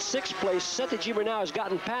 5th and 6th place, Sete Gibernau has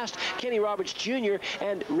gotten past Kenny Roberts Jr.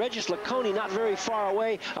 and Regis Laconi not very far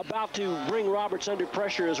away, about to bring Roberts under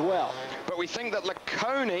pressure as well. But we think that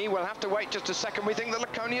Laconi will have to wait just a second. We think that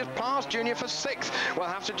Laconi has passed Junior for 6th. We'll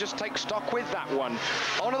have to just take stock with that one.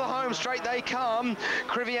 Onto the home straight they come.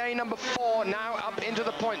 Crivier number 4 now up into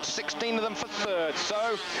the points, 16 of them for 3rd.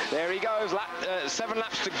 So there he goes, 7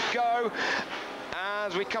 laps to go.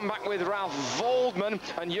 As we come back with Ralph Waldman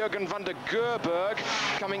and Jürgen van der Gerberg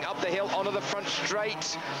coming up the hill onto the front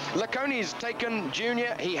straight. Laconi's taken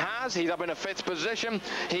Junior. He's up in a 5th position.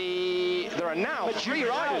 There are now 3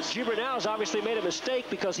 riders. Gibernau's obviously made a mistake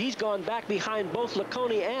because he's gone back behind both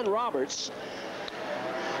Laconi and Roberts.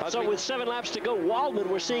 So with 7 laps to go, Waldman,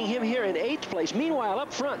 we're seeing him here in 8th place. Meanwhile,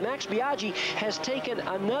 up front, Max Biaggi has taken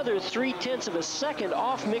another 3/10 of a second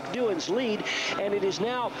off Mick Doohan's lead, and it is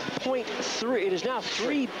now 0.3. It is now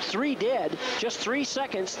 3 dead, just 3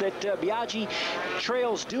 seconds that Biaggi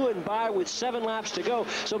trails Doohan by with 7 laps to go.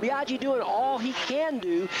 So Biaggi doing all he can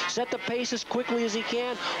do, set the pace as quickly as he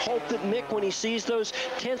can, hope that Mick, when he sees those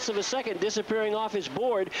tenths of a second disappearing off his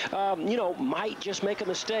board, you know, might just make a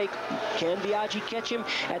mistake. Can Biaggi catch him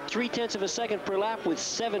at 3/10 of a second per lap with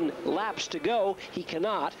 7 laps to go? He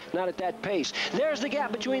cannot, not at that pace. There's the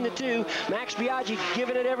gap between the two. Max Biaggi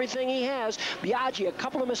giving it everything he has. Biaggi, a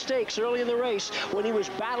couple of mistakes early in the race when he was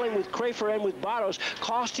battling with Crafer and with Barros,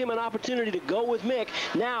 cost him an opportunity to go with Mick.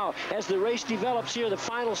 Now, as the race develops here, the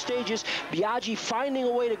final stages, Biaggi finding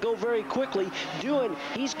a way to go very quickly. Doohan,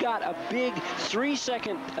 he's got a big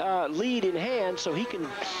 3-second lead in hand, so he can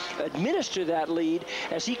administer that lead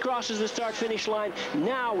as he crosses the start-finish line.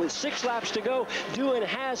 Now, with 6 laps to go, Doohan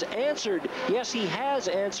has answered. Yes, he has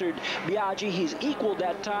answered Biaggi. He's equaled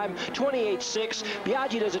that time, 28.6.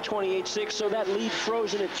 Biaggi does a 28.6, so that lead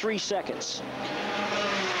frozen at 3 seconds.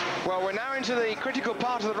 Well, we're now into the critical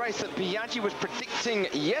part of the race that Biaggi was predicting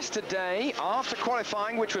yesterday after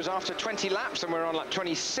qualifying, which was after 20 laps, and we're on lap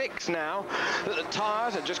 26 now, that the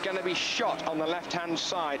tyres are just going to be shot on the left-hand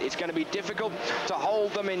side. It's going to be difficult to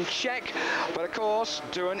hold them in check, but of course,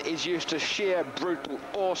 Doohan is used to sheer, brutal,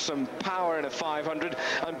 awesome power in a 500,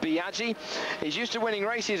 and Biaggi is used to winning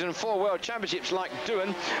races and 4 World Championships like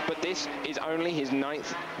Doohan, but this is only his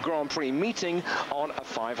 9th Grand Prix meeting on a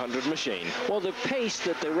 500 machine. Well, the pace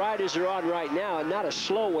that the riders are on right now, and not a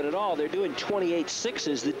slow one at all. They're doing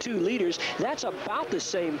 28.6s, the two leaders. That's about the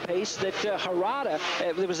same pace that Harada,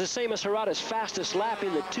 it was the same as Harada's fastest lap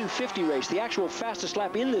in the 250 race. The actual fastest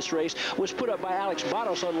lap in this race was put up by Alex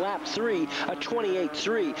Barros on lap 3, a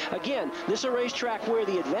 28.3. Again, this is a racetrack where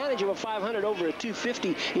the advantage of a 500 over a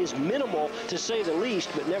 250 is minimal, to say the least,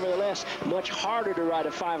 but nevertheless much harder to ride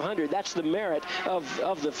a 500. That's the merit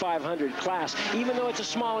of the 500 class. Even though it's a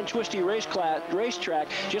small and twisty racetrack,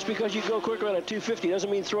 just because you go quicker on a 250 doesn't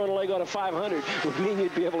mean throwing a leg on a 500 would mean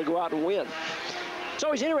you'd be able to go out and win. It's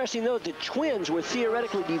always interesting, though, that the twins were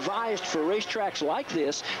theoretically devised for racetracks like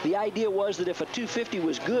this. The idea was that if a 250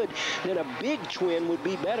 was good, then a big twin would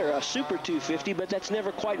be better, a super 250, but that's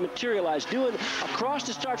never quite materialized. Doohan across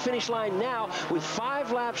the start-finish line now with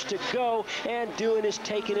 5 laps to go, and Doohan is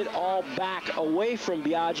taking it all back away from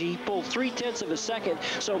Biaggi. He pulled 0.3 of a second,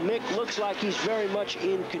 so Mick looks like he's very much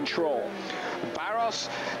in control. Barros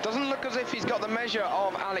doesn't look as if he's got the measure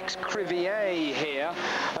of Alex Crivier here,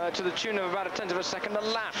 to the tune of about 1/10 of a second a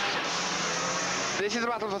lap. This is a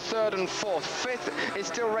battle for 3rd and 4th. 5th is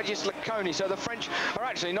still Regis Laconi, so the French are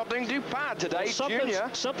actually not doing too bad today.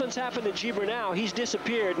 Something's happened to Gibernau. He's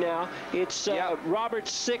disappeared now. It's Roberts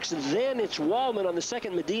 6th, then it's Waldman on the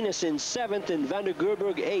 2nd, Medinas in 7th, and Van der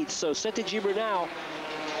Gerburg 8th. So Sete Gibernau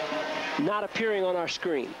not appearing on our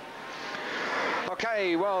screen.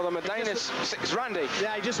 Okay, well, the Medenas 6, Randy.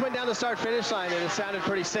 Yeah, he just went down the start-finish line, and it sounded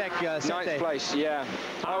pretty sick. 9th place, yeah.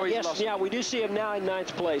 Yes, we do see him now in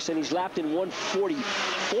 9th place, and he's lapped in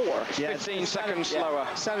 1:44. Yeah, 15 seconds slower.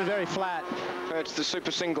 Sounded very flat. It's the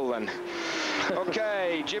super single then.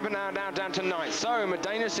 Okay, Gibernau now down to 9th. So,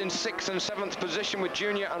 Medenas in 6th and 7th position with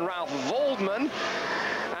Junior and Ralph Waldman.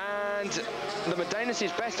 And the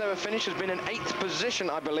Medenas' best ever finish has been an 8th position,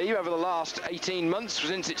 I believe, over the last 18 months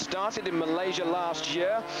since it started in Malaysia last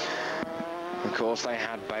year. Of course, they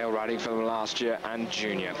had Bale riding for them last year and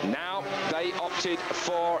Junior. Now they opted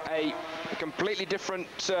for a completely different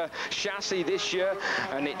chassis this year,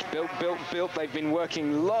 and it's built. They've been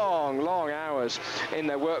working long hours in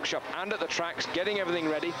their workshop and at the tracks, getting everything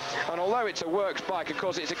ready. And although it's a works bike, of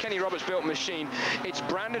course, it's a Kenny Roberts built machine. It's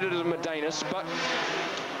branded as a Medenas, but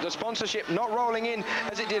the sponsorship not rolling in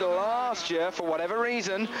as it did last year for whatever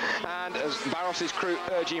reason, and as Barros' crew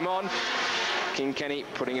urge him on, King Kenny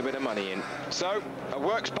putting a bit of money in. So a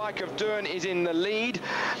works bike of Doohan is in the lead,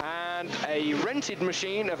 and a rented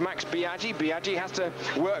machine of Max Biaggi. Biaggi has to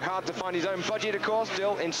work hard to find his own budget, of course,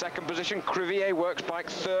 still in 2nd position. Crivier works bike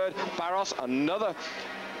 3rd. Barros, another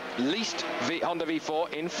least Honda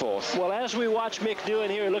V4 in 4th. Well, as we watch Mick Doohan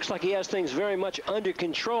here, it looks like he has things very much under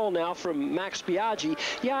control now from Max Biaggi.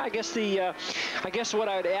 Yeah, I guess what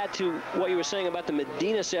I would add to what you were saying about the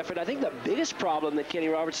Medinas effort, I think the biggest problem that Kenny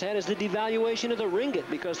Roberts had is the devaluation of the ringgit,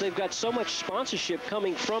 because they've got so much sponsorship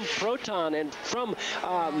coming from Proton and from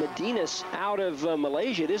Medinas out of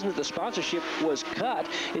Malaysia. It isn't that the sponsorship was cut,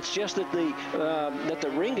 it's just that the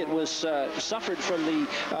ringgit was suffered from the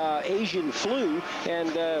Asian flu,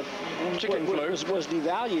 and was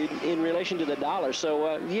devalued in relation to the dollar.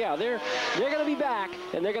 So yeah, they're going to be back,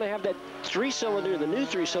 and they're going to have that 3-cylinder, the new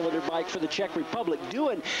 3-cylinder bike for the Czech Republic.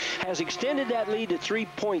 Doohan has extended that lead to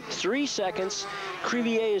 3.3 seconds.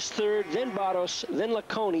 Crivier is 3rd, then Barros, then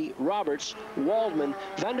Laconi, Roberts, Waldman,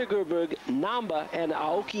 Van der Gerburg, Namba, and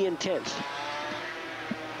Aoki in 10th.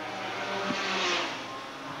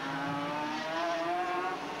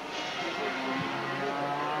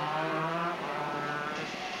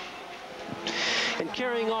 And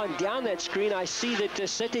carrying on down that screen, I see that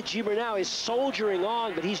Sete Gibernau is soldiering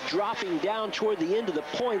on, but he's dropping down toward the end of the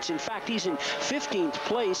points. In fact, he's in 15th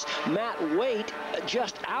place. Matt Waite,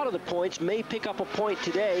 just out of the points, may pick up a point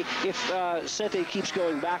today if Sete keeps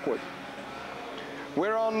going backward.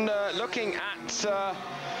 We're on looking at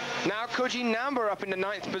now Koji Namba up in the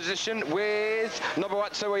 9th position with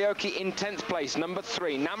Nobuatsu Aoki in 10th place, number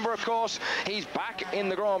 3. Namba, of course, he's back in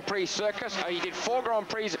the Grand Prix circus. He did 4 Grand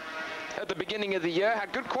Prix at the beginning of the year,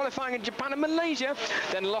 had good qualifying in Japan and Malaysia,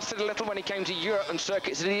 then lost it a little when he came to Europe and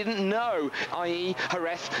circuits that he didn't know, i.e.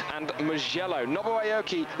 Jerez and Mugello. Nobuo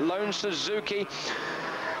Aoki, lone Suzuki,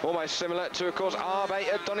 almost similar to, of course, Abe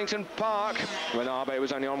at Donington Park, when Abe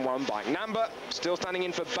was only on 1 bike. Namba still standing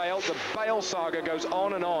in for Bale. The Bale saga goes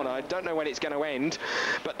on and on. I don't know when it's going to end,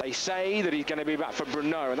 but they say that he's going to be back for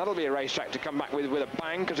Brno, and that'll be a racetrack to come back with a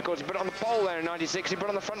bang, because, of course, he put it on the pole there in '96. He put it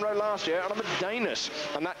on the front row last year on a Medenas,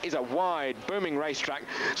 and that is a wide, booming racetrack.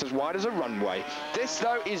 It's as wide as a runway. This,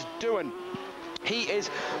 though, is Doohan. He is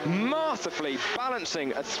masterfully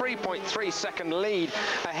balancing a 3.3 second lead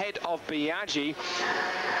ahead of Biaggi.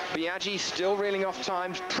 Biaggi still reeling off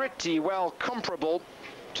times pretty well comparable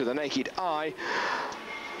to the naked eye.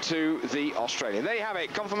 to the Australian. There you have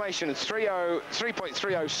it. Confirmation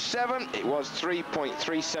 3.307. It was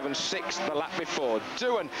 3.376 the lap before.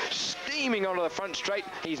 Doohan steaming onto the front straight.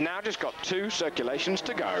 He's now just got 2 circulations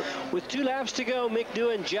to go. With 2 laps to go, Mick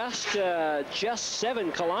Doohan just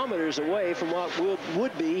 7 kilometers away from what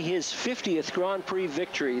would be his 50th Grand Prix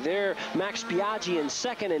victory. There, Max Biaggi in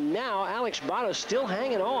second, and now Alex Barros still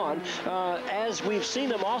hanging on, as we've seen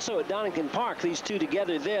them also at Donington Park. These two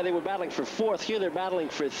together there, they were battling for 4th. Here they're battling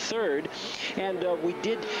for 3rd. And we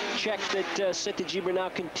did check that Sete Gibber now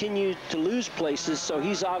continues to lose places, so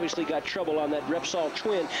he's obviously got trouble on that Repsol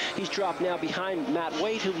twin. He's dropped now behind Matt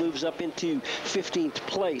Waite, who moves up into 15th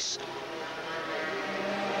place.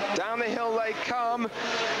 Down the hill they come.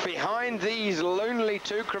 Behind these lonely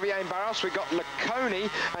 2, Crivier and Barros, we've got Laconi,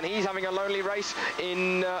 and he's having a lonely race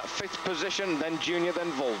in 5th position, then Junior,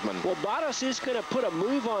 then Voldman. Well, Barros is going to put a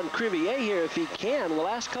move on Crivier here if he can. The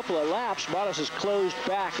last couple of laps, Barros has closed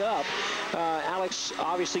back up. Alex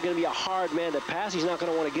obviously going to be a hard man to pass. He's not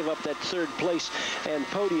going to want to give up that 3rd place and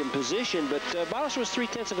podium position, but Barros was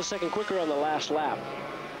 0.3 of a second quicker on the last lap.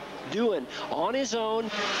 Doohan on his own,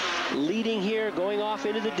 leading here, going off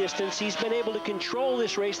into the distance. He's been able to control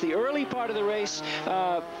this race. The early part of the race,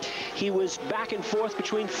 he was back and forth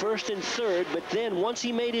between 1st and 3rd, but then once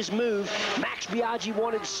he made his move, Max Biaggi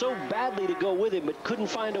wanted so badly to go with him, but couldn't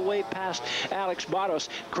find a way past Alex Barros.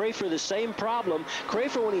 Crafer, the same problem.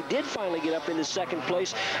 Crafer, when he did finally get up into 2nd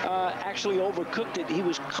place, actually overcooked it. He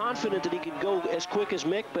was confident that he could go as quick as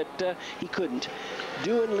Mick, but he couldn't.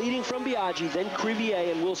 Doohan leading from Biaggi, then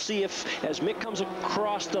Crivier, and we'll see if, as Mick comes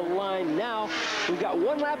across the line now, we've got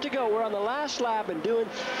 1 lap to go. We're on the last lap, and Doohan,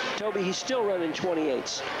 Toby, he's still running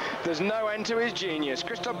 28s. There's no end to his genius.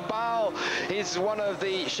 Cristobal is one of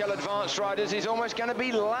the Shell Advanced riders. He's almost going to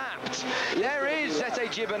be lapped. There is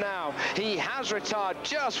Sete Gibber now. He has retired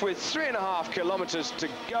just with 3.5 kilometers to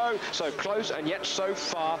go. So close and yet so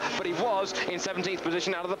far, but he was in 17th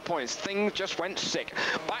position out of the points. Things just went sick.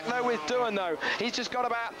 Back though with Doohan though, he's just got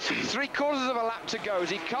about 3/4 of a lap to go as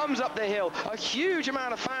he comes up the hill. A huge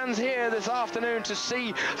amount of fans here this afternoon to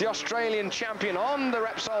see the Australian champion on the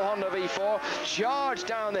Repsol Honda V4 charge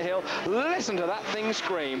down the hill. Listen to that thing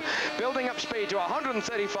scream. Building up speed to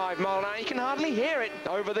 135 miles an hour. You can hardly hear it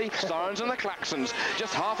over the sirens and the klaxons.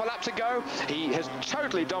 Just half a lap to go. He has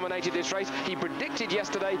totally dominated this race. He predicted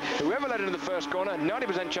yesterday whoever led into the first corner,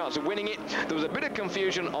 90% chance of winning it. There was a bit of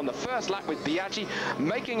confusion on the first lap with Biaggi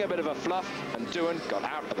making a bit of a fluff, and Doohan got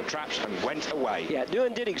out of the traps and went away. Yeah,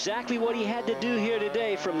 Doohan did exactly what he had to do here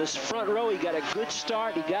today. From this front row, he got a good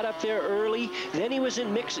start. He got up there early. Then he was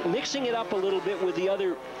in mixing it up a little bit with the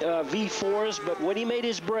other V4s, but when he made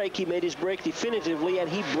his break definitively, and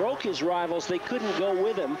he broke his rivals. They couldn't go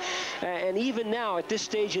with him. And even now, at this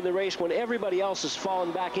stage in the race, when everybody else has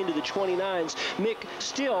fallen back into the 29s, Mick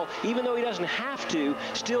still, even though he doesn't have to,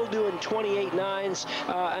 still doing 28.9s,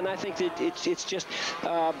 and I think that it's just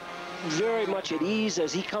very much at ease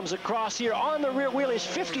as he comes across here on the rear wheel. His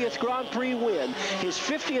 50th Grand Prix win, his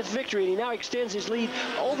 50th victory, and he now extends his lead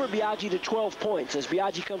over Biaggi to 12 points as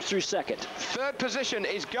Biaggi comes through 2nd. 3rd position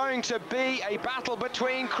is going to be a battle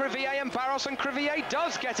between Crivier and Barros, and Crivier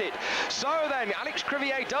does get it. So then, Alex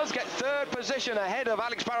Crivier does get 3rd position ahead of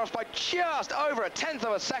Alex Barros by just over 1/10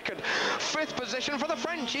 of a second. 5th position for the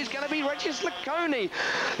French is going to be Regis Laconi.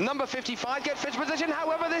 Number 55 gets 5th position.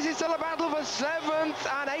 However, this is still a battle for 7th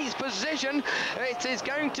and 8th position. It is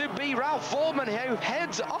going to be Ralph Voldman who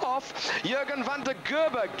heads off Jürgen van der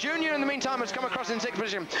Gerber. Junior, in the meantime, has come across in 6th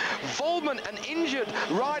position. Voldman, an injured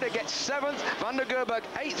rider, gets 7th. Van der Gerber,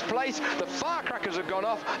 8th place. The firecrackers have gone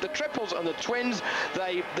off. The triples and the twins,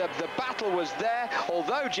 the battle was there.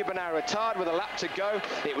 Although Gibber now retired with a lap to go,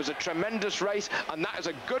 it was a tremendous race, and that is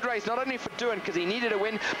a good race, not only for Doohan because he needed a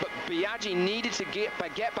win, but Biaggi needed to get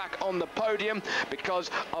back on the podium because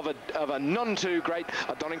of a none too great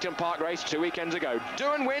Donington Park race 2 weekends ago.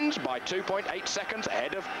 Doohan wins by 2.8 seconds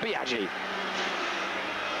ahead of Biaggi.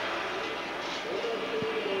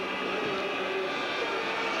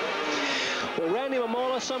 Well, Randy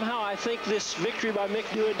Mamola, somehow I think this victory by Mick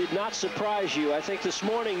Doohan did not surprise you. I think this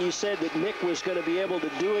morning you said that Mick was going to be able to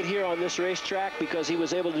do it here on this racetrack because he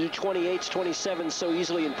was able to do 28s, 27s so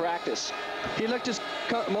easily in practice. He looked just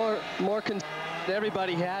more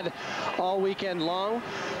everybody had all weekend long.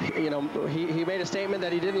 You know, he made a statement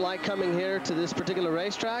that he didn't like coming here to this particular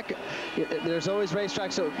racetrack. There's always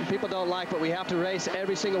racetracks that people don't like, but we have to race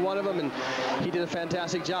every single one of them, and he did a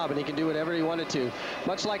fantastic job, and he can do whatever he wanted to.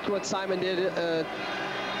 Much like what Simon did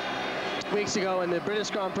weeks ago in the British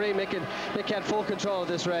Grand Prix, Mick had full control of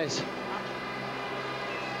this race.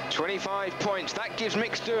 25 points. That gives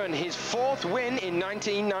Mick Stewart his 4th win in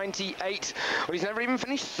 1998. Well, he's never even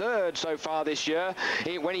finished 3rd so far this year.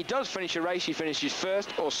 When he does finish a race, he finishes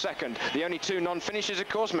 1st or 2nd. The only 2 non-finishes, of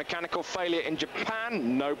course, mechanical failure in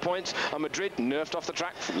Japan, no points, and Madrid nerfed off the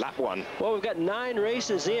track for lap 1. Well, we've got 9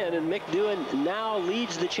 races in, and Mick Stewart now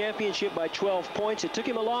leads the championship by 12 points. It took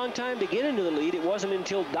him a long time to get into the lead. It wasn't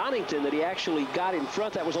until Donington that he actually got in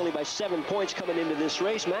front. That was only by 7 points coming into this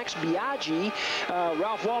race. Max Biaggi,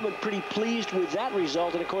 Ralph Wallman pretty pleased with that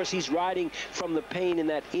result, and of course he's riding from the pain in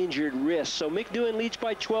that injured wrist. So Mick Stewart leads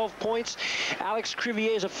by 12 points. Alex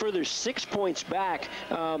Crivier is a further 6 points back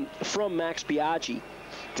from Max Biaggi.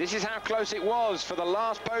 This is how close it was for the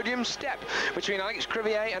last podium step between Alex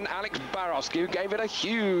Crivier and Alex Barros, who gave it a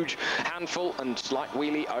huge handful and slight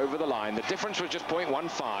wheelie over the line. The difference was just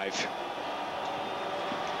 0.15.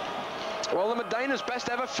 Well, the Modena's best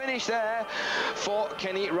ever finish there for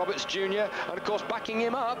Kenny Roberts Jr. And, of course, backing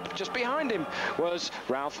him up, just behind him, was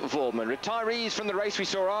Ralph Wallman. Retirees from the race, we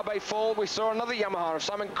saw Abe fall. We saw another Yamaha of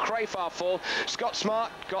Simon Crafar fall. Scott Smart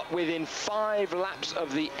got within 5 laps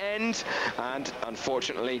of the end and,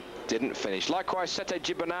 unfortunately, didn't finish. Likewise, Sete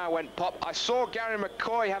Gibernau went pop. I saw Gary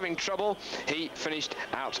McCoy having trouble. He finished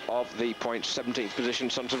out of the points, 17th position,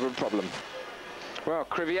 some sort of a problem. Well,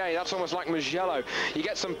 Crivier, that's almost like Mugello. You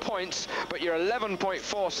get some points, but you're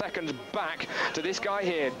 11.4 seconds back to this guy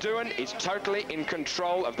here. Doohan is totally in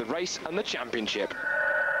control of the race and the championship.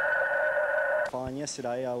 Fine.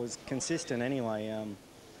 Yesterday I was consistent anyway.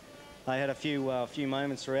 I had a few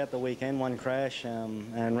moments throughout the weekend, one crash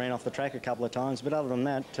and ran off the track a couple of times, but other than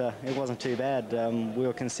that, it wasn't too bad. We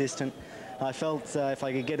were consistent. I felt if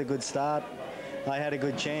I could get a good start, I had a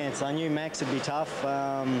good chance. I knew Max would be tough.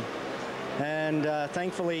 And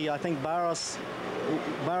thankfully, I think Barros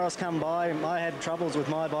come by. I had troubles with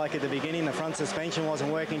my bike at the beginning. The front suspension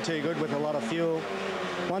wasn't working too good with a lot of fuel.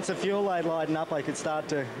 Once the fuel load lightened up, I could start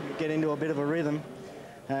to get into a bit of a rhythm.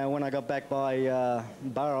 When I got back by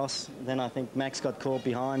Barros, then I think Max got caught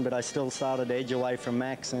behind, but I still started to edge away from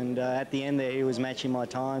Max. And at the end there, he was matching my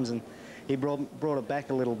times, and he brought it back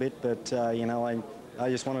a little bit. But, you know, I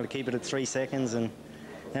just wanted to keep it at 3 seconds,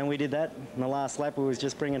 and we did that. In the last lap, we was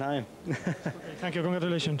just bring it home. Okay, thank you.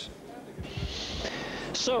 Congratulations.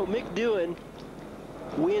 So Mick Stewart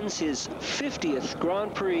wins his 50th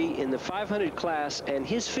Grand Prix in the 500 class, and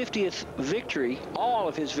his 50th victory, all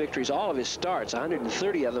of his victories, all of his starts,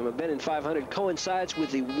 130 of them have been in 500, coincides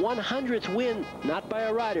with the 100th win, not by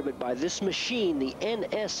a rider, but by this machine, the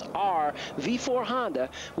NSR V4 Honda,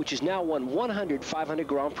 which has now won 100 500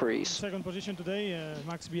 Grand Prix. Second position today,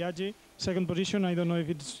 Max Biaggi. Second position, I don't know if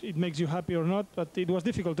it makes you happy or not, but it was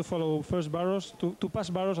difficult to follow first Barros, to pass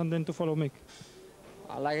Barros and then to follow Mick.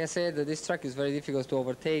 Like I said, this track is very difficult to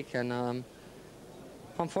overtake, and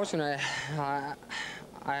unfortunately, I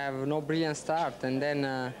have no brilliant start. And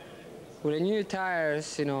then with the new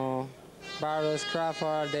tires, you know, Barros,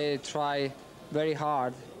 Crafar, they try very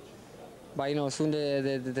hard, but you know, soon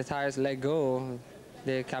the tires let go.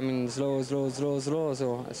 They're coming slow. So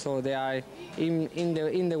they are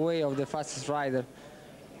in the way of the fastest rider.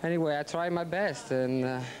 Anyway, I tried my best, and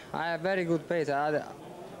I have very good pace.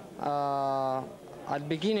 At the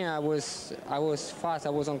beginning, I was fast, I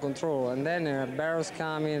was on control, and then Barros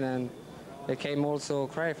came in, and they came also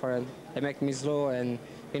Crafar, and they make me slow, and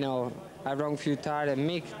you know, I wrong few tires, and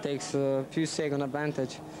Mick takes a few seconds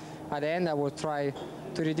advantage. At the end, I will try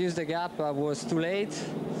to reduce the gap. I was too late,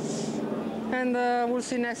 and we'll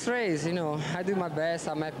see next race. You know, I do my best.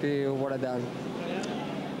 I'm happy with what I've done.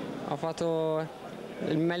 Ho fatto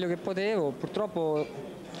il meglio che potevo. Purtroppo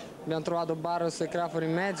abbiamo trovato Barros e Crafar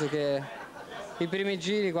in mezzo che i primi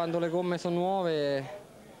giri, quando le gomme sono nuove,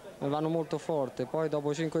 vanno molto forte. Poi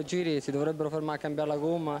dopo 5 giri si dovrebbero fermare a cambiare la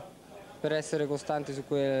gomma per essere costanti su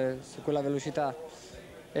quella velocità.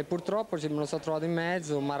 E purtroppo me lo sono trovato in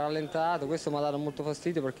mezzo, mi ha rallentato. Questo mi ha dato molto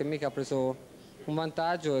fastidio perché mica ha preso un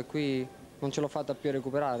vantaggio e qui non ce l'ho fatta più a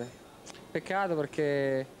recuperare. Peccato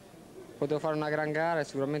perché potevo fare una gran gara e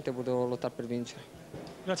sicuramente potevo lottare per vincere.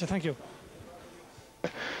 Grazie, thank you.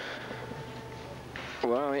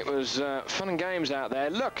 Well, it was fun and games out there.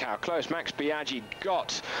 Look how close Max Biaggi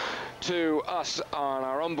got to us on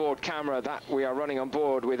our onboard camera that we are running on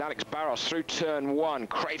board with Alex Barros through turn 1.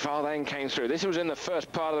 Crafar then came through. This was in the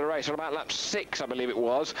first part of the race, on about lap 6, I believe it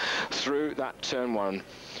was, through that turn 1.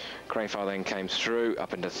 Crafar then came through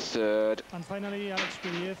up into 3rd. And finally, Alex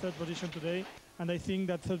Crivier, 3rd position today. And I think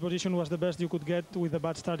that 3rd position was the best you could get with the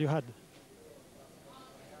bad start you had.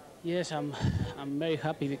 Yes, I'm very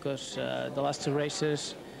happy because the last 2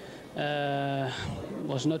 races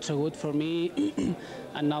was not so good for me,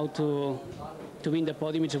 and now to win the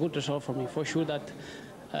podium, it's a good result for me. For sure that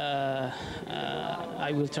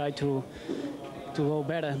I will try to go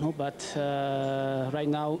better, no? But right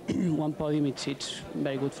now, one podium, it's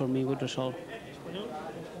very good for me, good result.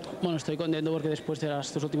 Bueno, estoy contento porque después de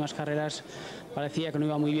las dos últimas carreras parecía que no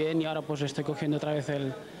iba muy bien y ahora pues estoy cogiendo otra vez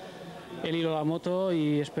el hilo de la moto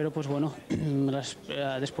y espero pues bueno,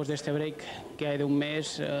 después de este break que hay de un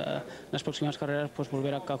mes, las próximas carreras pues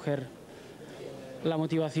volver a coger la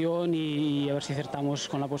motivación y a ver si acertamos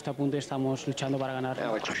con la puesta a punto y estamos luchando para ganar.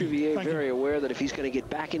 Alex Crivier very aware that if he's going to get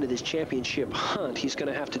back into this championship hunt, he's going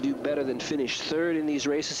to have to do better than finish third in these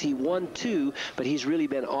races. He won 2, but he's really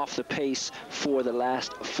been off the pace for the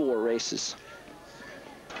last 4 races.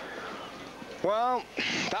 Well,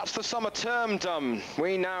 that's the summer term done.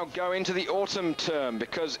 We now go into the autumn term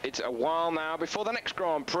because it's a while now before the next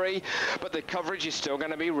Grand Prix, but the coverage is still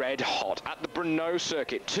going to be red hot at the Brno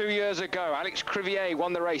circuit. 2 years ago, Alex Crivier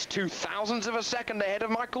won the race 0.02 of a second ahead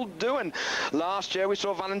of Michael Doohan. Last year, we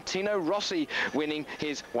saw Valentino Rossi winning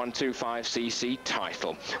his 125cc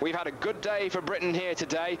title. We've had a good day for Britain here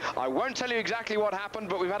today. I won't tell you exactly what happened,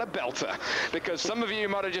 but we've had a belter because some of you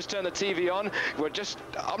might have just turned the TV on.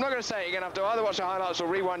 I'm not going to say it, you're going to have to either watch the highlights or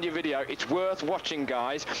rewind your video. It's worth watching,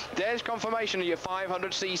 guys. There's confirmation of your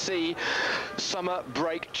 500cc summer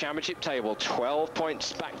break championship table. 12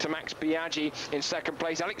 points back to Max Biaggi in second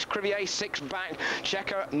place. Alex Crivier 6 back.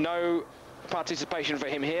 Checker, no participation for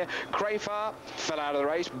him here. Crafar fell out of the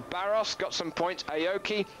race. Barros got some points.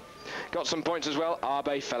 Aoki got some points as well.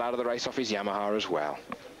 Abe fell out of the race off his Yamaha as well.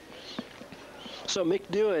 So Mick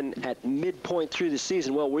Doohan at midpoint through the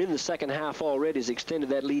season, well, we're in the second half already, has extended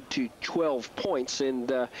that lead to 12 points.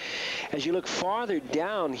 And as you look farther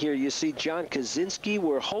down here, you see John Kaczynski.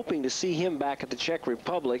 We're hoping to see him back at the Czech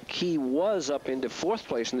Republic. He was up into 4th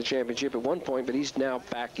place in the championship at one point, but he's now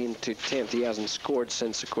back into 10th. He hasn't scored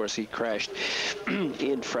since, of course, he crashed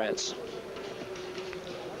in France.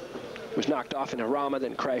 Was knocked off in Harama,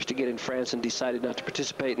 then crashed again in France and decided not to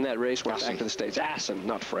participate in that race. Went back to the States. Assen,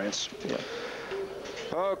 not France. Yeah.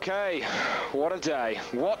 Okay, what a day.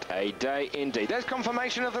 What a day indeed. There's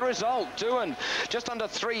confirmation of the result. Doohan just under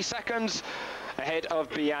 3 seconds ahead of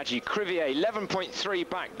Biaggi. Crivier 11.3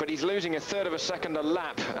 back, but he's losing 1/3 of a second a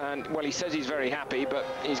lap. And, well, he says he's very happy, but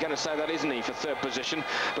he's going to say that, isn't he, for 3rd position.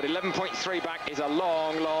 But 11.3 back is a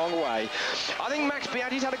long, long way. I think Max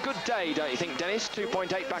Biaggi's had a good day, don't you think, Dennis?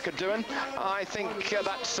 2.8 back at Doohan. I think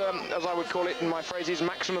that's, as I would call it in my phrases,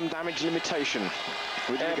 maximum damage limitation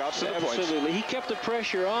with regards to the points. Absolutely. He kept the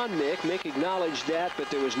pressure on Mick. Mick acknowledged that, but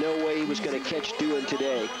there was no way he was going to catch Doohan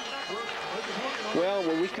today. Well,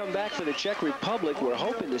 when we come back for the Czech Republic, we're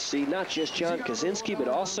hoping to see not just John Kaczynski, but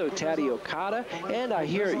also Tadej Okada, and I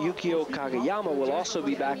hear Yukio Kagayama will also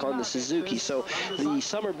be back on the Suzuki. So the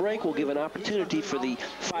summer break will give an opportunity for the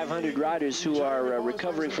 500 riders who are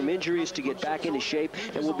recovering from injuries to get back into shape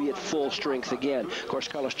and will be at full strength again. Of course,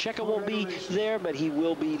 Carlos Checa won't be there, but he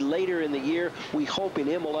will be later in the year, we hope, in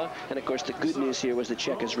Imola. And, of course, the good news here was that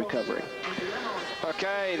Checa's recovering.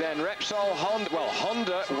 Okay, then Repsol, Honda. Well,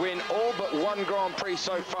 Honda win all but one Grand Prix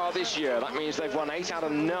so far this year. That means they've won 8 out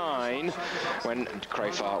of 9 when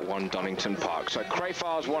Crafar won Donington Park. So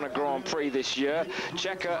Crafar's won a Grand Prix this year.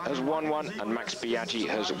 Checker has won 1, and Max Biaggi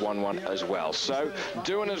has won 1 as well. So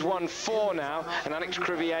Doohan has won 4 now, and Alex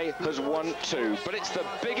Crivier has won 2. But it's the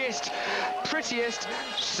biggest, prettiest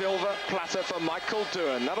silver platter for Michael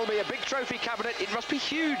Doohan. That'll be a big trophy cabinet. It must be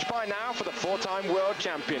huge by now for the 4-time world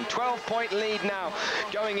champion. 12-point lead now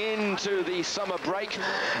going into the summer break,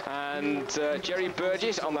 and Jerry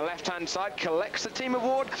Burgess on the left-hand side collects the team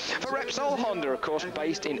award for Repsol Honda, of course,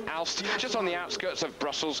 based in Aalst, just on the outskirts of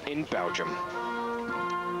Brussels in Belgium.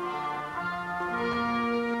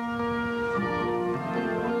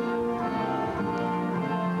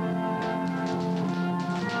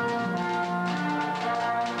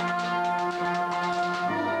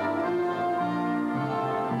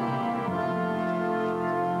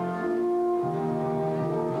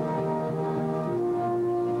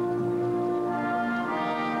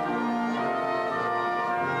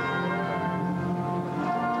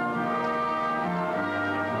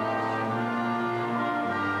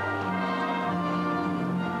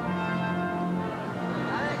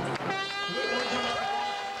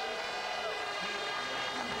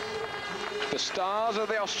 The stars of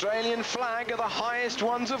the Australian flag are the highest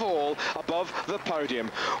ones of all above the podium.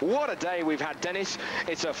 What a day we've had, Dennis.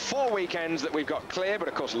 It's a 4 weekends that we've got clear, but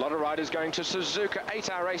of course a lot of riders going to Suzuka,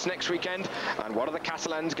 8-hour race next weekend. And what are the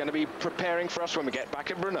Catalans going to be preparing for us when we get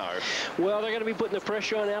back at Brno? Well, they're going to be putting the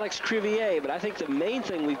pressure on Alex Crivier, but I think the main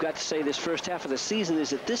thing we've got to say this first half of the season is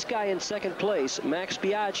that this guy in second place, Max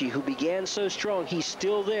Biaggi, who began so strong, he's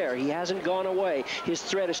still there. He hasn't gone away. His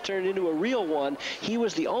threat has turned into a real one. He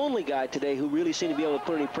was the only guy today who really seemed to be able to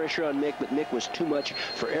put any pressure on Mick, but Mick was too much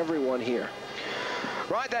for everyone here.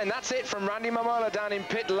 Right then, that's it from Randy Mamola down in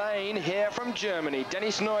pit lane here from Germany.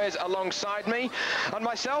 Dennis Noyes alongside me, and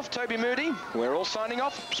myself, Toby Moody. We're all signing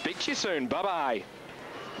off. Speak to you soon. Bye-bye.